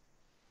just like,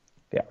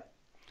 yeah.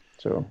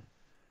 So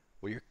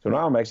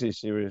now I'm actually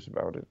serious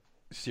about it.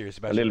 Serious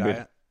about your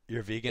diet?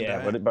 Your vegan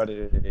diet?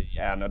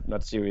 Yeah, but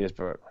not serious,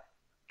 but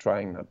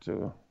trying not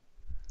to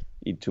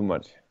eat too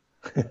much.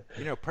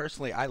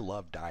 Personally, I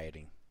love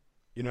dieting.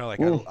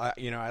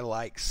 I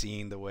like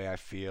seeing the way I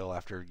feel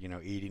after,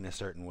 eating a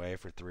certain way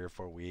for 3 or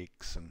 4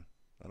 weeks, and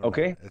I don't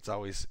know, it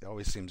always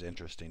seems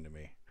interesting to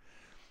me.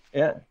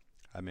 Yeah.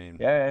 I mean,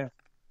 yeah,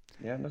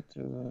 not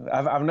too.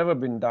 I've never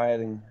been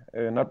dieting,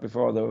 not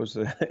before those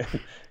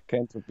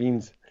cans of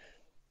beans.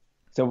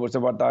 So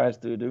what diets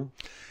do you do?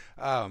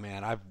 Oh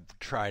man, I've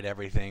tried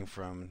everything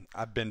from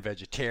I've been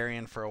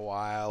vegetarian for a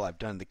while. I've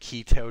done the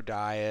keto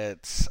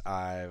diets.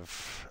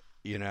 I've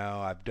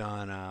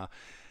done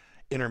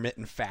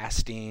intermittent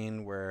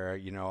fasting where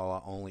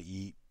I'll only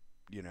eat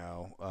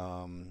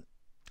 1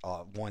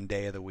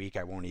 day of the week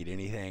I won't eat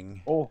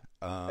anything.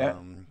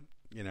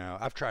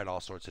 I've tried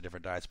all sorts of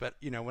different diets, but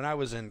when I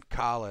was in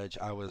college,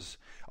 I was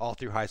all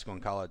through high school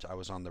and college, I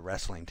was on the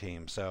wrestling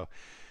team. So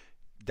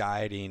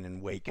dieting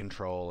and weight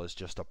control is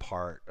just a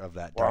part of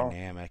that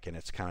dynamic, and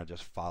it's kind of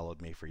just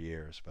followed me for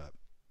years. But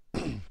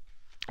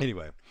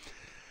anyway,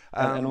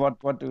 and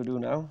what do you do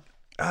now?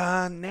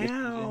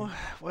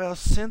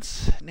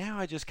 Since now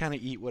I just kind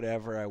of eat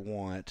whatever I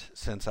want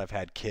since I've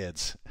had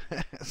kids.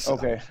 So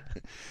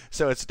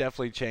it's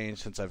definitely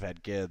changed since I've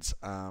had kids.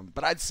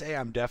 But I'd say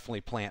I'm definitely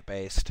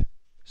plant-based,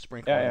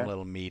 sprinkling a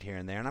little meat here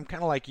and there. And I'm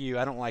kind of like you.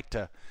 I don't like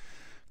to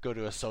go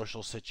to a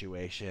social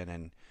situation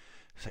and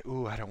say,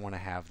 "Ooh, I don't want to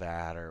have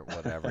that" or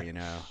whatever,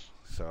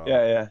 So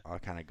I'll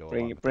kind of go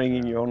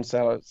bringing your own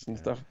salads and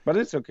stuff. But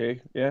it's okay.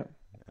 Yeah.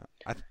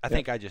 I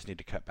think I just need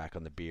to cut back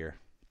on the beer.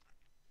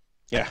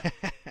 Yeah.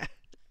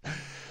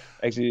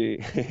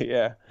 Actually,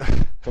 yeah.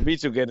 For me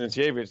to get in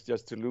shape, it's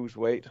just to lose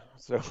weight.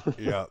 So.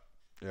 Yeah,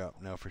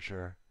 no, for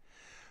sure.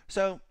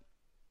 So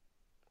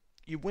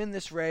you win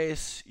this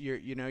race.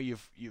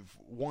 You've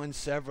won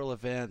several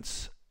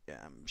events.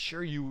 I'm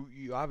sure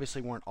you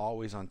obviously weren't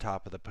always on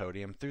top of the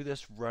podium through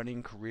this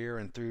running career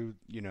and through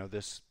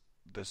this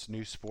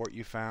new sport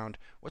you found.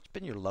 What's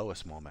been your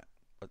lowest moment?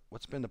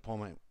 What's been the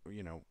moment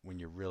when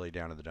you're really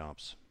down in the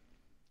dumps?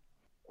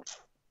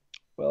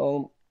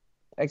 Well,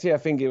 actually, I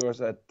think it was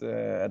at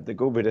the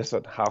Gobi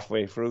Desert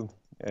halfway through,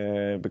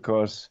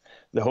 because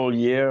the whole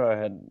year I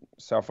had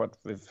suffered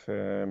with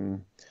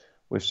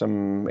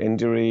some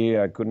injury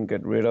I couldn't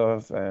get rid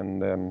of,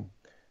 and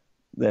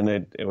then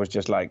it was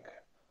just like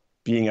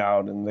being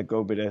out in the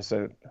Gobi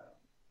Desert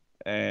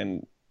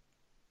and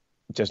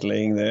just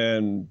laying there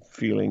and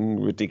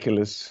feeling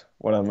ridiculous.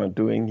 What am I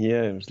doing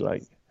here? It was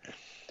like,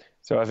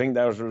 so I think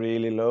that was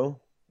really low.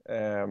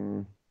 I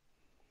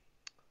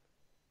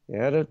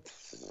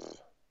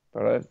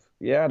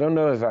don't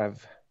know if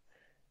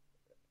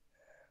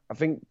I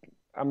think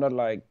I'm not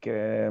like,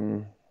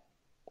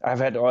 I've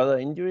had other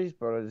injuries,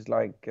 but it's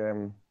like,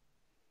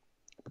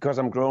 because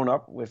I'm grown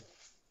up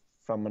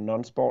from a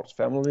non-sports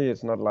family,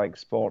 it's not like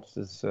sports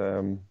is,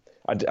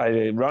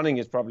 running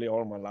is probably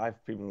all my life.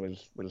 People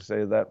will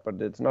say that,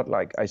 but it's not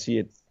like I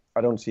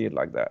don't see it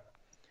like that.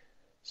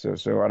 So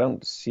I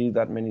don't see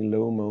that many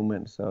low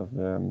moments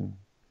in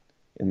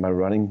my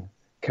running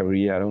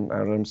career. I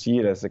don't see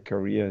it as a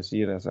career. I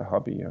see it as a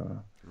hobby.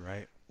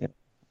 Right.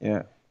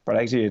 Yeah. But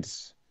actually,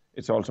 it's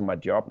also my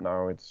job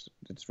now. It's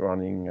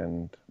running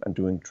and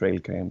doing trail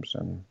camps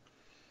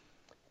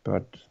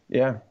but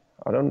yeah,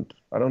 I don't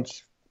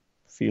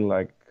feel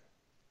like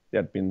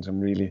there'd been some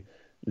really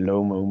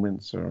low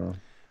moments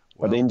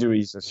but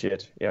injuries are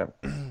shit. Yeah.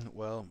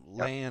 Well,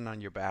 laying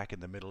on your back in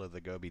the middle of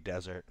the Gobi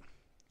Desert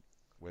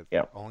with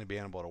only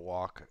being able to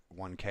walk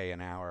 1K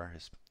an hour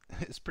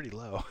is pretty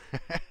low.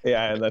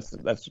 Yeah,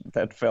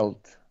 that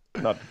felt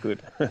not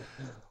good.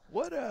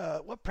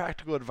 What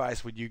practical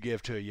advice would you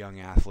give to a young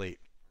athlete,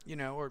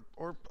 or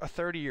a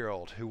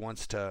 30-year-old who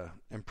wants to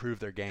improve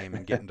their game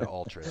and get into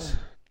ultras?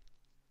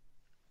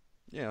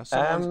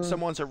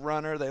 Someone's a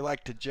runner, they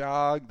like to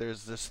jog.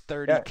 There's this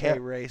 30K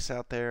race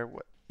out there.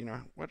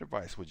 What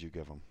advice would you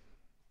give them?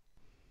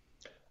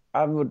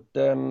 I would,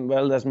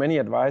 well, there's many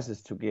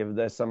advices to give.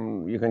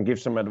 You can give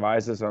some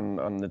advices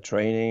on the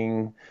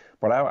training,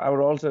 but I would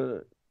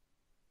also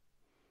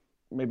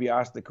maybe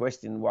ask the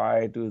question,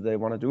 why do they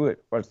want to do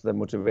it? What's the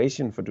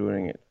motivation for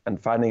doing it?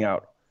 And finding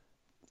out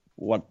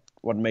what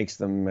makes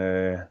them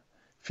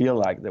feel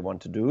like they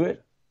want to do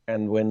it.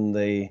 And when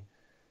they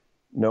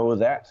know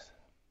that,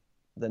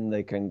 then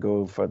they can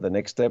go for the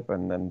next step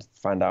and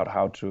find out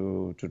how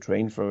to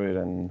train for it.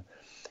 And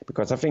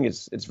because I think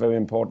it's very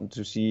important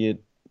to see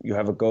it. You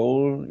have a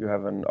goal, you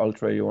have an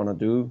ultra you want to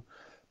do,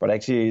 but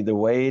actually the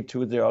way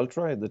to the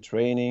ultra, the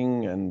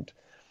training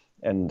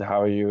and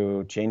how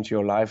you change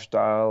your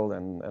lifestyle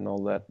and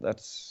all that,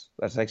 that's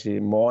actually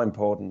more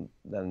important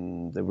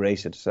than the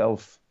race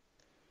itself.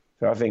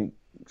 So I think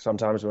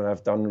sometimes when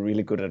I've done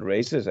really good at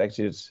races,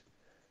 actually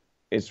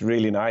it's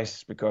really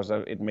nice because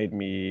it made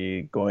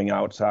me going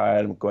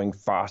outside, going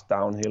fast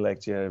downhill,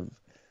 actually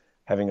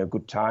having a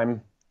good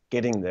time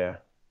getting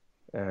there.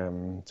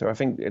 So I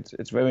think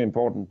it's very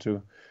important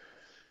to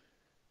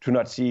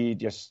not see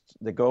just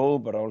the goal,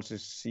 but also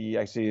see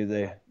actually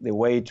the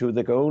way to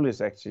the goal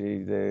is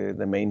actually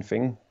the main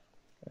thing.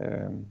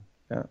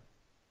 Yeah.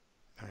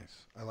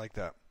 Nice. I like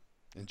that.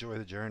 Enjoy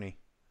the journey.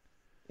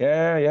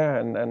 Yeah,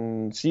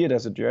 and see it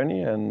as a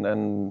journey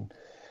and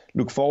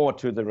look forward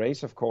to the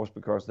race, of course,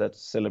 because that's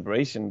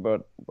celebration.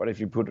 But if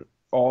you put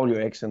all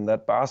your eggs in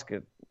that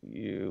basket,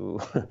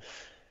 you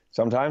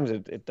sometimes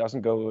it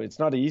doesn't go. It's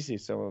not easy.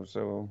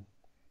 So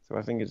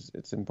I think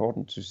it's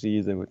important to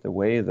see the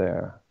way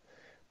there.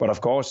 But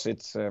of course,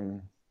 I'd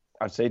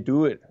say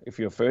do it. If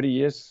you're 30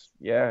 years,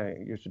 yeah,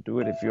 you should do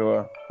it. If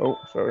you're, oh,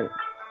 sorry.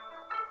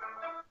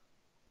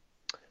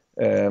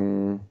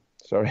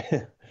 Sorry,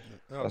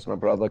 Oh, that's it's my all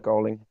brother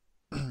calling.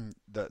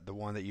 good. The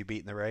one that you beat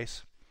in the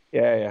race.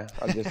 Yeah,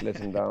 I'll just let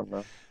him down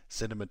now.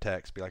 Send him a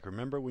text. Be like,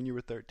 remember when you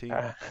were 13?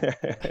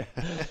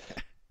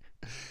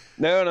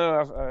 No,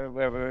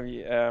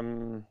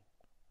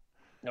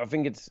 I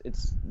think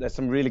there's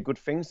some really good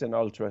things in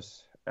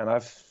ultras, and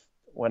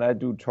when I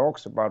do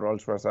talks about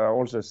ultras, I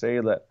also say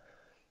that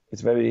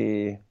it's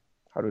very,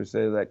 how do you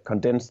say that,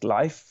 condensed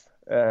life.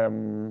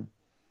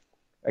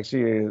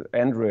 Actually,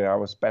 Andrea, I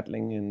was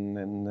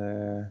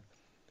battling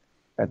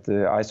at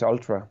the Ice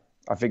Ultra.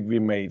 I think we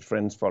made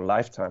friends for a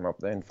lifetime up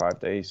there in 5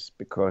 days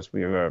because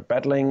we were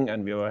battling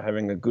and we were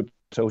having a good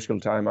social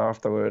time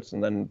afterwards,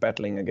 and then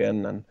battling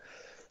again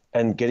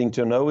and getting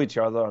to know each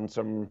other on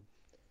some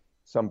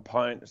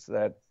points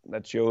that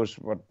shows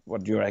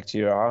what you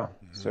actually are.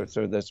 Mm-hmm.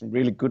 So there's some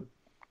really good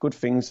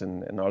things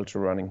in ultra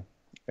running.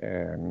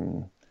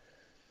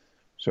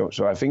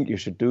 So I think you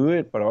should do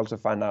it, but also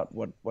find out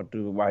why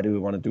do we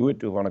want to do it?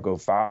 Do we want to go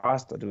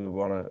fast, or do we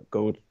want to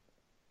go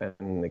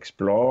and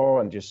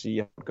explore and just see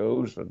how it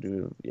goes? Or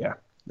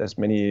there's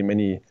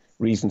many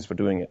reasons for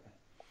doing it.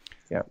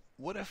 Yeah.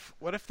 What if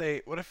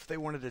they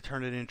wanted to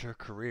turn it into a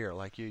career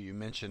like you? You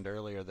mentioned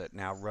earlier that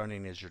now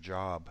running is your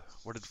job.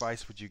 What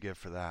advice would you give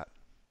for that?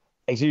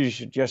 Actually, you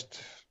should just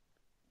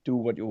do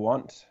what you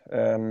want.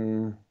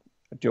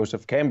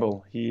 Joseph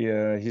Campbell,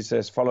 he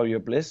says, follow your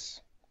bliss.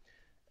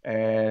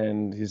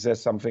 And he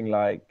says something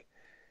like,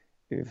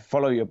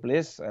 follow your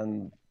bliss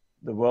and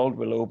the world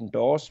will open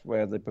doors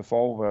where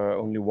before were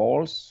only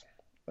walls.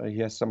 He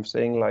has some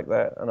saying like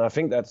that. And I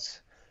think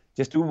that's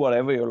just do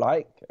whatever you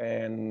like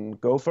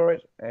and go for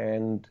it.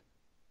 And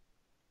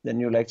then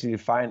you'll actually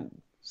find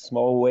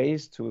small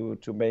ways to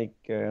make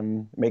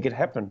it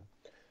happen.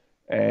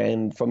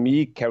 And for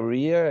me,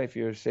 career, if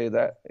you say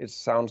that, it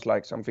sounds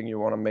like something you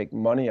want to make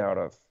money out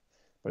of.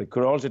 But it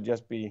could also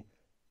just be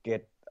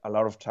get a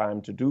lot of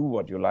time to do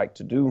what you like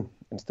to do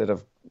instead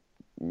of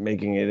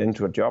making it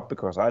into a job,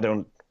 because I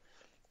don't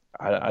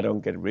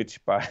get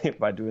rich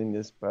by doing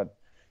this, but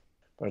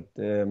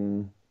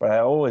I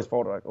always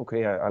thought like,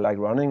 okay, I like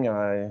running,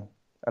 I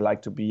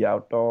like to be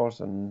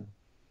outdoors and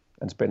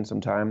spend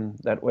some time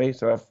that way.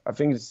 So I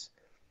think it's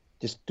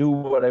just do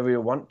whatever you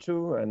want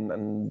to,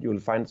 and you'll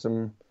find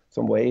some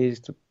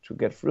ways to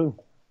get through.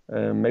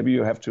 Maybe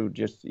you have to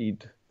just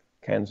eat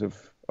cans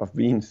of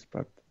beans,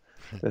 but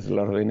there's a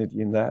lot of energy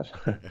in that.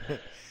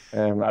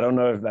 I don't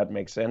know if that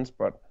makes sense,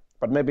 but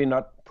maybe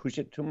not push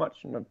it too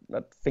much,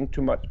 not think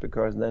too much,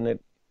 because then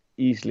it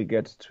easily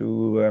gets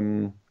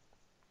to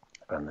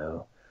I don't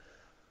know.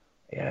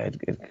 Yeah,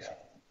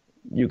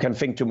 you can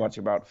think too much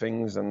about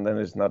things, and then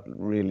it's not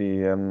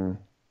really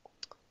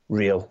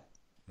real.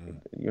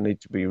 You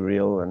need to be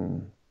real,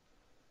 and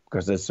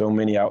because there's so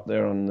many out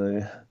there on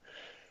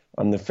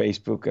the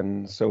Facebook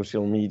and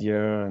social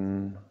media,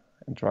 and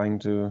trying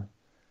to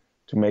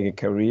make a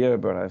career,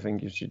 but I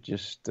think you should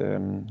just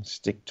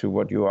stick to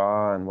what you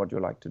are and what you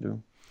like to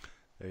do.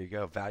 There you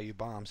go. Value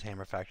Bombs,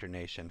 Hammer Factor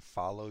Nation.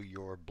 Follow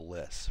your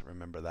bliss.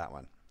 Remember that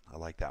one. I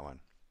like that one.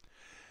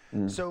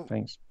 So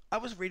thanks. I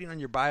was reading on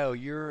your bio,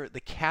 you're the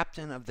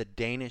captain of the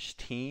Danish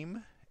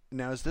team.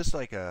 Now, is this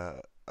like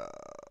a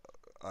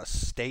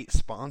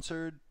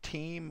state-sponsored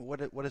team?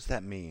 What does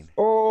that mean?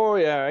 Oh,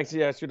 yeah.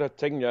 Actually, I should have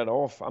taken that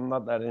off. I'm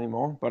not that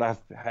anymore, but I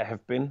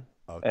have been.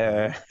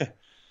 Okay.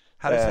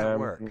 How does that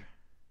work?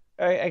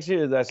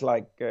 Actually, there's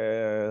like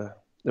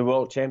the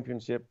World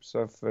Championships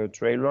of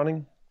trail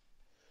running.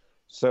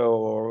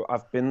 So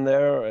I've been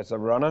there as a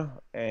runner,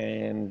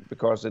 and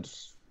because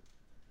it's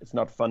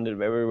not funded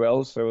very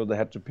well, so they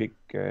had to pick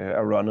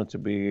a runner to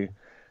be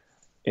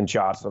in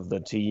charge of the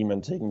team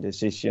and taking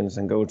decisions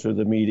and go to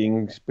the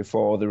meetings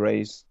before the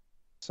race,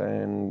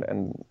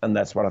 and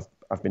that's what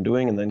I've been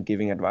doing, and then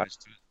giving advice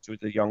to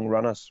the young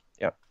runners.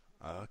 Yeah,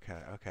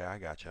 Okay, I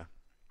gotcha.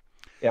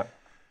 yeah.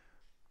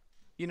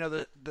 You know,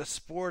 the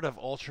sport of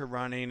ultra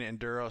running,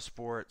 enduro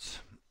sports,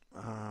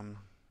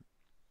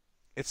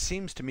 it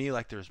seems to me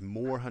like there's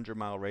more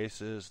 100-mile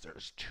races,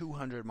 there's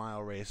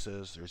 200-mile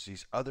races, there's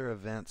these other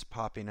events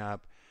popping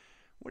up.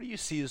 What do you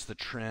see as the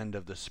trend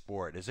of the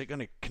sport? Is it going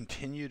to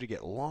continue to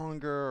get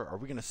longer? Are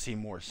we going to see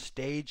more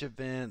stage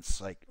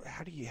events? Like,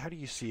 how do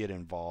you see it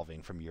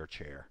evolving from your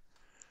chair?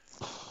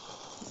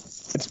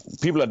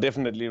 People are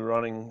definitely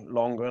running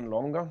longer and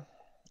longer,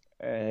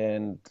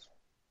 and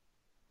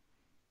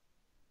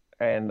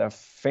I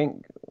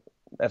think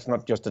that's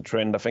not just a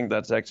trend. I think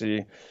that's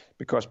actually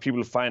because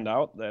people find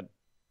out that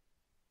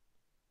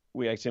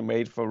we actually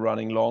made for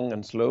running long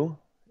and slow.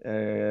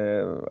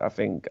 I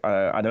think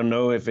I don't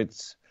know if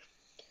it's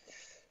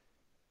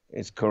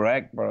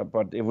correct,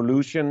 but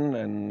evolution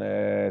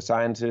and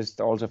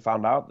scientists also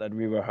found out that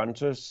we were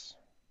hunters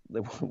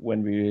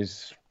when we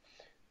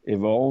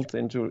evolved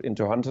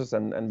into hunters,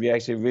 and we're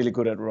actually really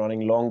good at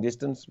running long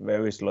distance,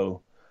 very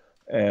slow.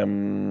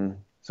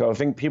 So I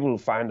think people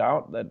find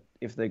out that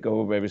if they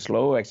go very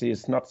slow, actually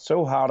it's not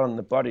so hard on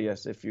the body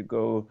as if you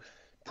go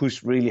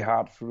push really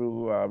hard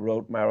through a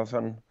road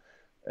marathon,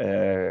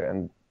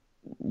 and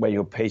where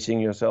you're pacing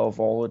yourself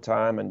all the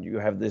time, and you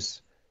have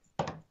this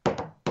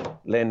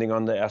landing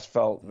on the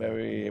asphalt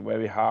very,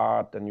 very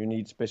hard, and you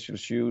need special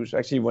shoes.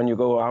 Actually, when you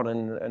go out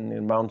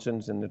in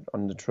mountains and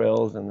on the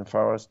trails and the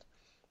forest,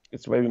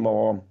 it's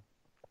more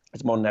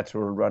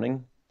natural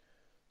running.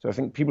 So I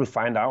think people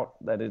find out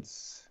that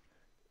it's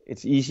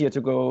easier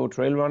to go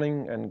trail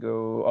running and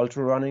go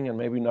ultra running, and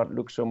maybe not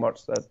look so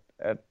much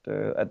at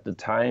the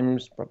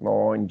times, but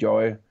more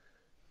enjoy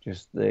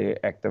just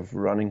the act of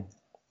running.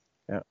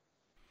 Yeah.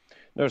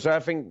 No, so I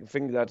think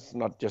that's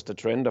not just a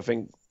trend. I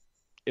think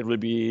it will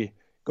be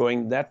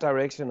going that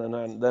direction,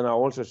 and then I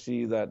also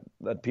see that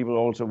people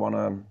also want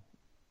to.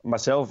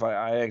 Myself,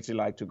 I actually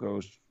like to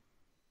go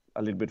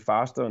a little bit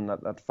faster and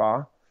not that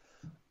far.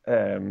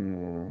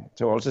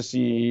 So also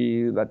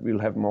see that we'll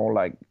have more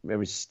like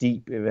very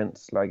steep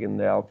events, like in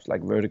the Alps,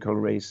 like vertical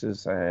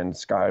races and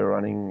sky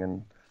running,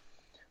 and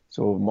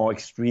so more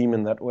extreme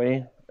in that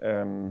way.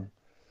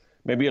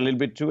 Maybe a little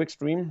bit too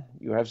extreme.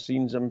 You have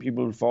seen some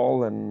people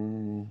fall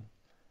and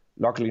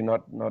luckily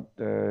not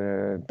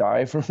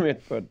die from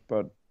it,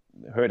 but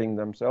hurting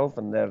themselves,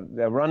 and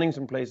they're running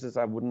some places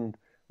I wouldn't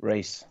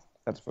race.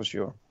 That's for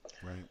sure.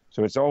 Right.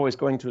 So it's always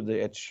going to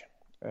the edge.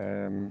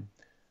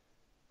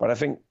 But I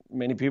think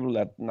many people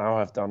that now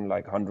have done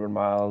like 100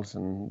 miles,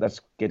 and that's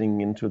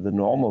getting into the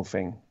normal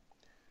thing.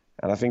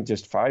 And I think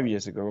just 5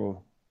 years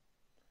ago,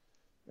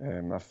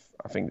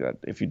 I think that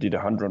if you did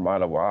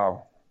 100-mile,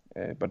 wow.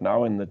 But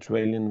now in the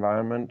trail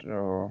environment,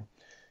 or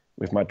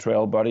with my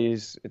trail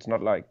buddies, it's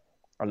not like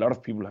a lot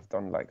of people have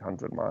done like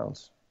 100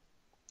 miles.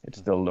 It's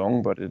still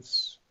long, but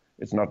it's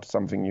not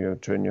something you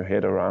turn your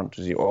head around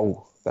to see,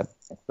 oh,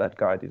 that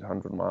guy did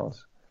 100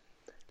 miles.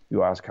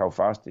 You ask, how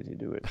fast did he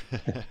do it?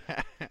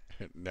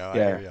 No,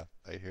 Yeah.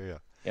 I hear you.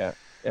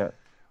 Yeah.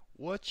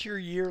 What's your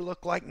year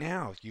look like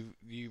now?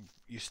 You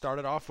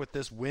started off with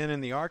this win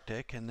in the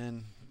Arctic, and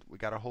then we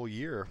got a whole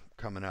year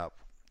coming up.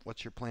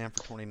 What's your plan for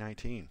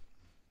 2019?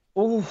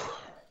 Oh,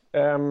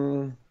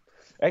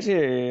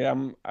 actually,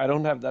 I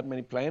don't have that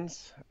many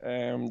plans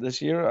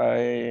this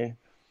year.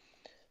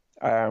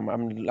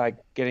 I'm like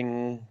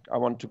I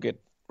want to get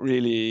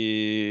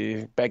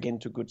really back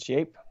into good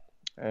shape,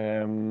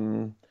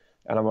 and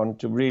I want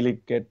to really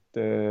get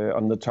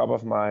on the top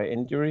of my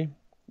injury.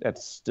 That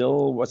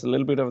still was a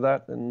little bit of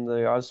that in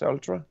the Ice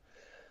Ultra.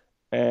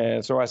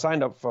 So I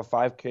signed up for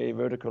 5K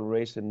vertical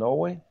race in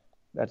Norway.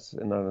 That's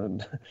a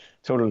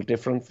total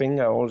different thing.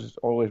 I always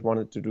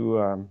wanted to do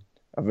a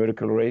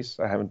vertical race.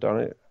 I haven't done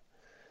it.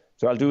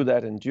 So I'll do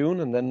that in June,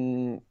 and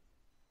then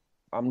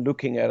I'm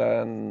looking at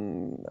a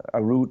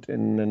route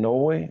in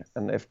Norway,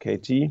 an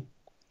FKT,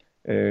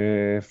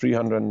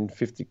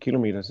 350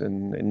 kilometers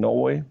in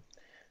Norway.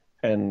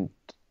 And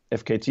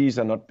FKTs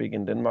are not big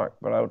in Denmark,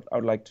 but I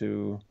would like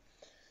to,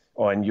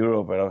 or in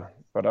Europe,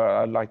 but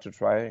I'd like to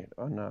try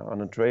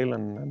on a trail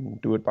and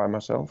do it by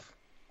myself.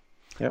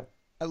 Yeah.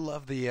 I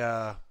love the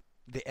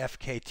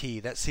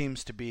FKT. That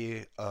seems to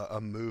be a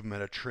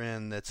movement, a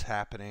trend that's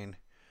happening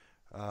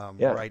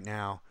right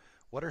now.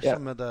 What are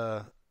some of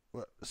the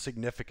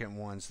significant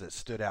ones that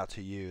stood out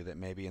to you that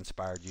maybe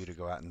inspired you to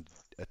go out and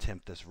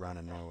attempt this run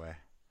in Norway?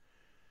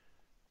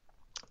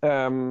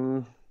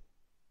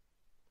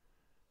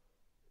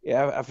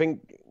 I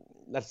think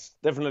that's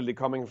definitely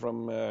coming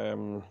from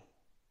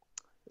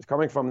it's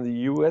coming from the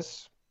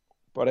US,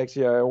 but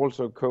actually I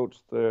also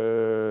coached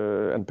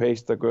and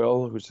paced the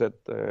girl who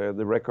set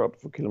the record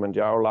for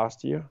Kilimanjaro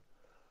last year,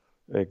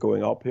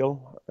 going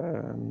uphill.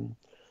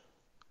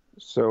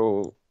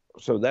 So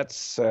so that's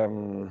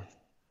so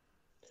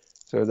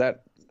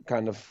that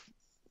kind of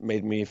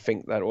made me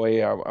think that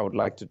way. I would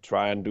like to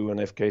try and do an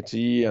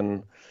FKT,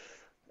 and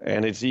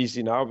it's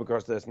easy now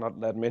because there's not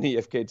that many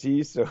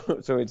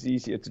FKTs, so it's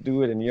easier to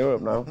do it in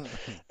Europe now.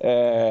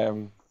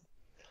 Um,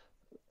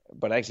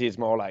 but actually, it's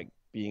more like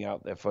being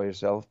out there for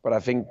yourself. But I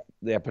think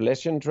the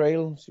Appalachian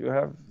trails you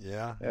have,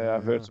 Yeah,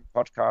 I've heard some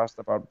podcasts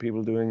about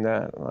people doing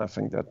that, and I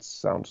think that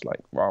sounds like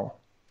wow,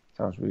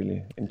 sounds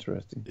really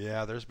interesting.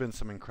 yeah. There's been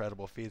some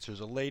incredible feats. There's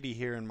a lady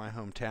here in my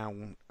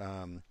hometown,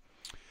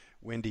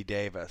 Wendy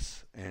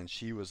Davis, and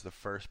she was the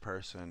first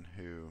person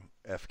who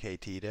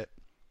FKT'd it.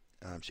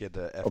 She had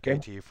the Okay.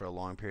 FKT for a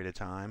long period of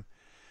time.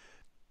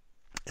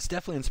 It's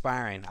definitely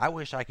inspiring. I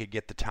wish I could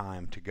get the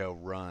time to go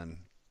run,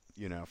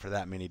 for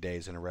that many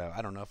days in a row.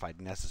 I don't know if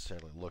I'd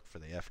necessarily look for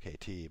the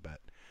FKT, but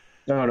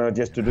No, no,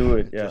 just to do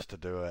it. Yeah. just to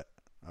do it,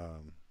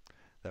 um,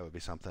 that would be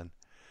something.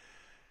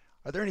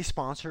 Are there any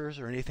sponsors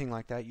or anything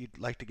like that you'd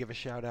like to give a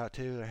shout out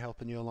to that are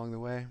helping you along the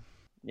way?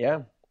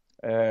 Yeah,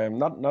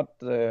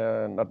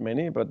 not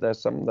many, but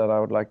there's some that I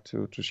would like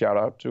to shout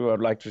out to. I'd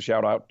like to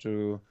shout out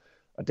to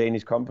a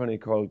Danish company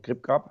called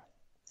Grip Grab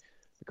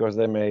because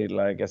they made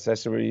like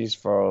accessories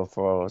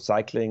for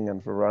cycling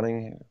and for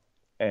running,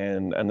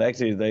 and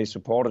actually they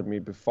supported me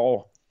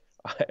before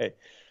I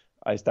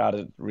I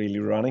started really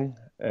running,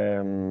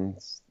 and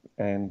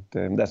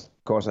that's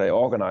because I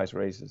organize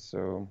races.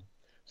 So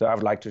I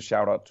would like to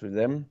shout out to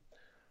them,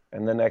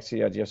 and then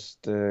actually I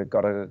just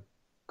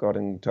got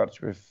in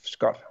touch with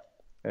Scott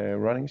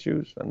Running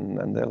Shoes,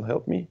 and they'll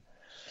help me.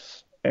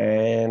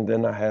 And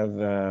then I have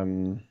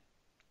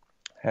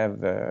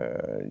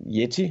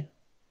Yeti,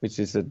 which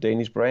is a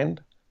Danish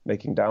brand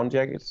making down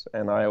jackets,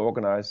 and I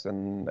organize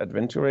an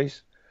adventure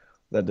race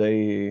that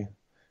they.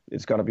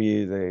 It's going to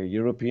be the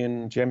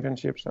European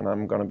Championships, and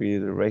I'm going to be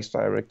the race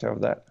director of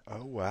that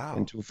Oh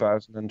in wow,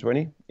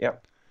 2020. Yeah,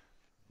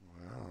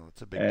 wow,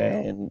 that's a big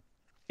deal. and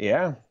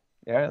yeah,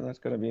 yeah, that's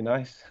going to be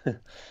nice.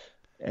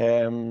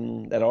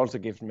 That also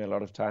gives me a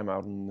lot of time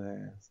out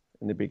in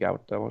the big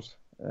outdoors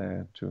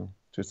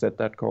to set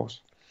that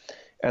course.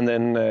 And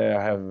then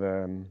I have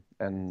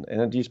an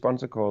energy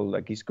sponsor called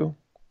Agisco.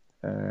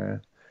 Uh,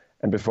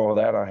 and before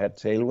that, I had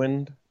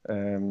Tailwind.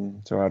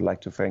 So I'd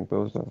like to thank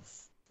both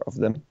of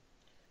them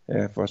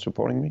for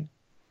supporting me.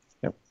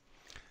 Yep.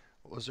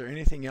 Was there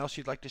anything else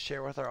you'd like to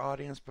share with our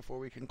audience before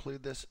we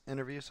conclude this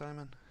interview,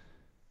 Simon?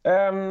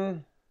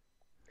 Um,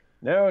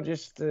 no,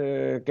 just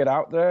get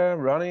out there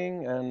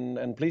running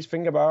and please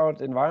think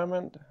about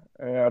environment.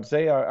 I'd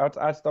say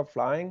I'd stop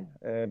flying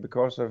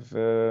because of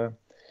the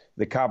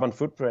carbon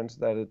footprints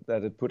that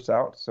it puts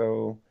out.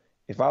 So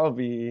if I'll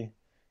be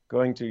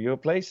going to your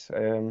place,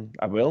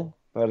 I will,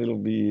 but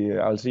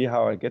I'll see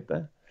how I get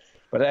there.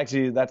 But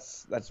actually,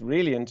 that's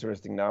really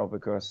interesting now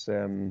because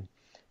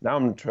now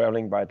I'm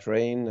traveling by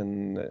train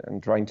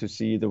and trying to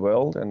see the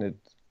world, and it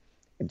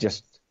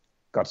just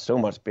got so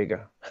much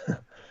bigger.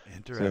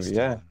 So yeah,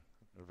 Interesting.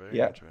 Very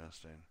yeah.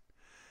 interesting.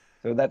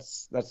 So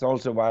that's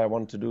also why I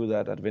want to do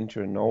that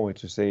adventure in Norway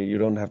to say you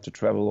don't have to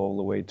travel all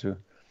the way to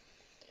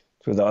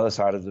the other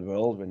side of the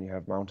world when you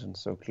have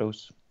mountains so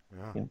close.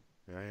 Yeah.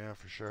 Yeah. Yeah,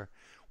 for sure.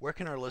 Where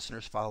can our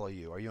listeners follow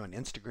you? Are you on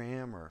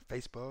Instagram or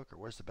Facebook, or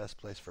where's the best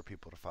place for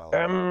people to follow you?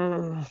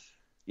 Um,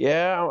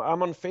 yeah,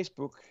 I'm on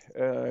Facebook.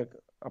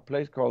 A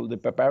place called the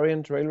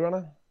Barbarian Trail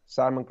Runner,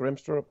 Simon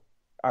Grimstrup,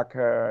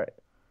 aka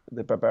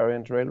the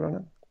Barbarian Trail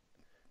Runner,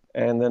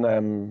 and then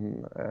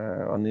I'm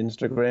on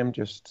Instagram,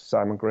 just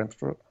Simon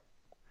Grimstrup.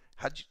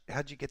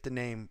 How'd you get the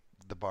name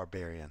the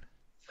Barbarian?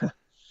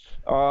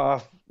 Uh,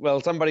 well,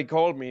 somebody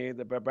called me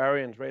the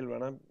Barbarian Trail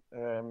Runner,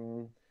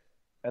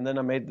 and then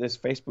I made this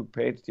Facebook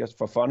page just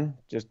for fun,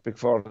 just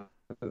before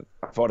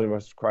I thought it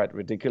was quite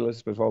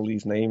ridiculous with all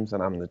these names,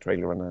 and I'm the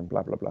trail runner and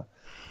blah blah blah.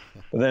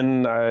 But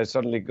then I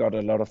suddenly got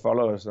a lot of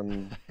followers,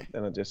 and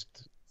then I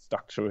just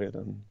stuck to it,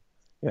 and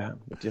yeah,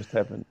 it just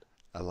happened.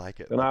 I like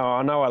it. So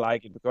now I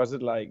like it because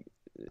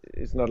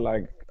it's not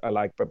like I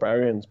like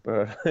barbarians,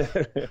 but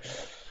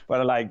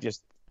but I like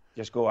just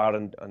go out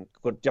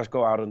just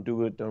go out and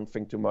do it. Don't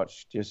think too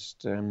much.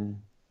 Just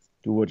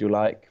do what you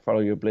like, follow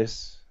your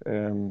bliss,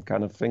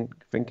 kind of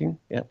thinking.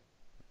 Yeah.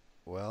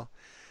 Well,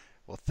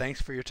 well,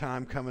 thanks for your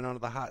time coming onto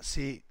the hot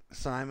seat,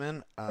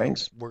 Simon.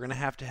 Thanks. We're gonna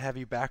have to have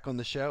you back on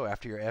the show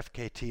after your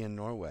FKT in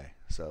Norway.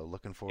 So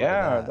looking forward to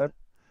Yeah, that. that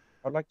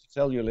I'd like to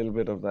tell you a little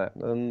bit of that,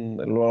 and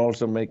it will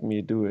also make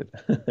me do it.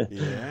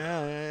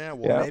 Yeah, yeah, yeah.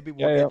 Well, Yeah,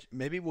 yeah, yeah,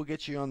 maybe we'll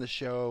get you on the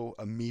show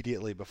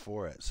immediately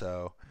before it,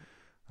 so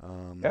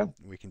yeah.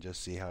 we can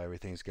just see how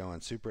everything's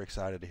going. Super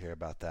excited to hear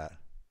about that.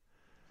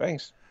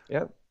 Thanks.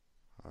 Yeah,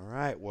 All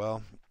right.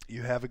 Well,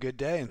 you have a good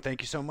day, and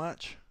thank you so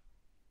much.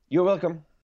 you're welcome.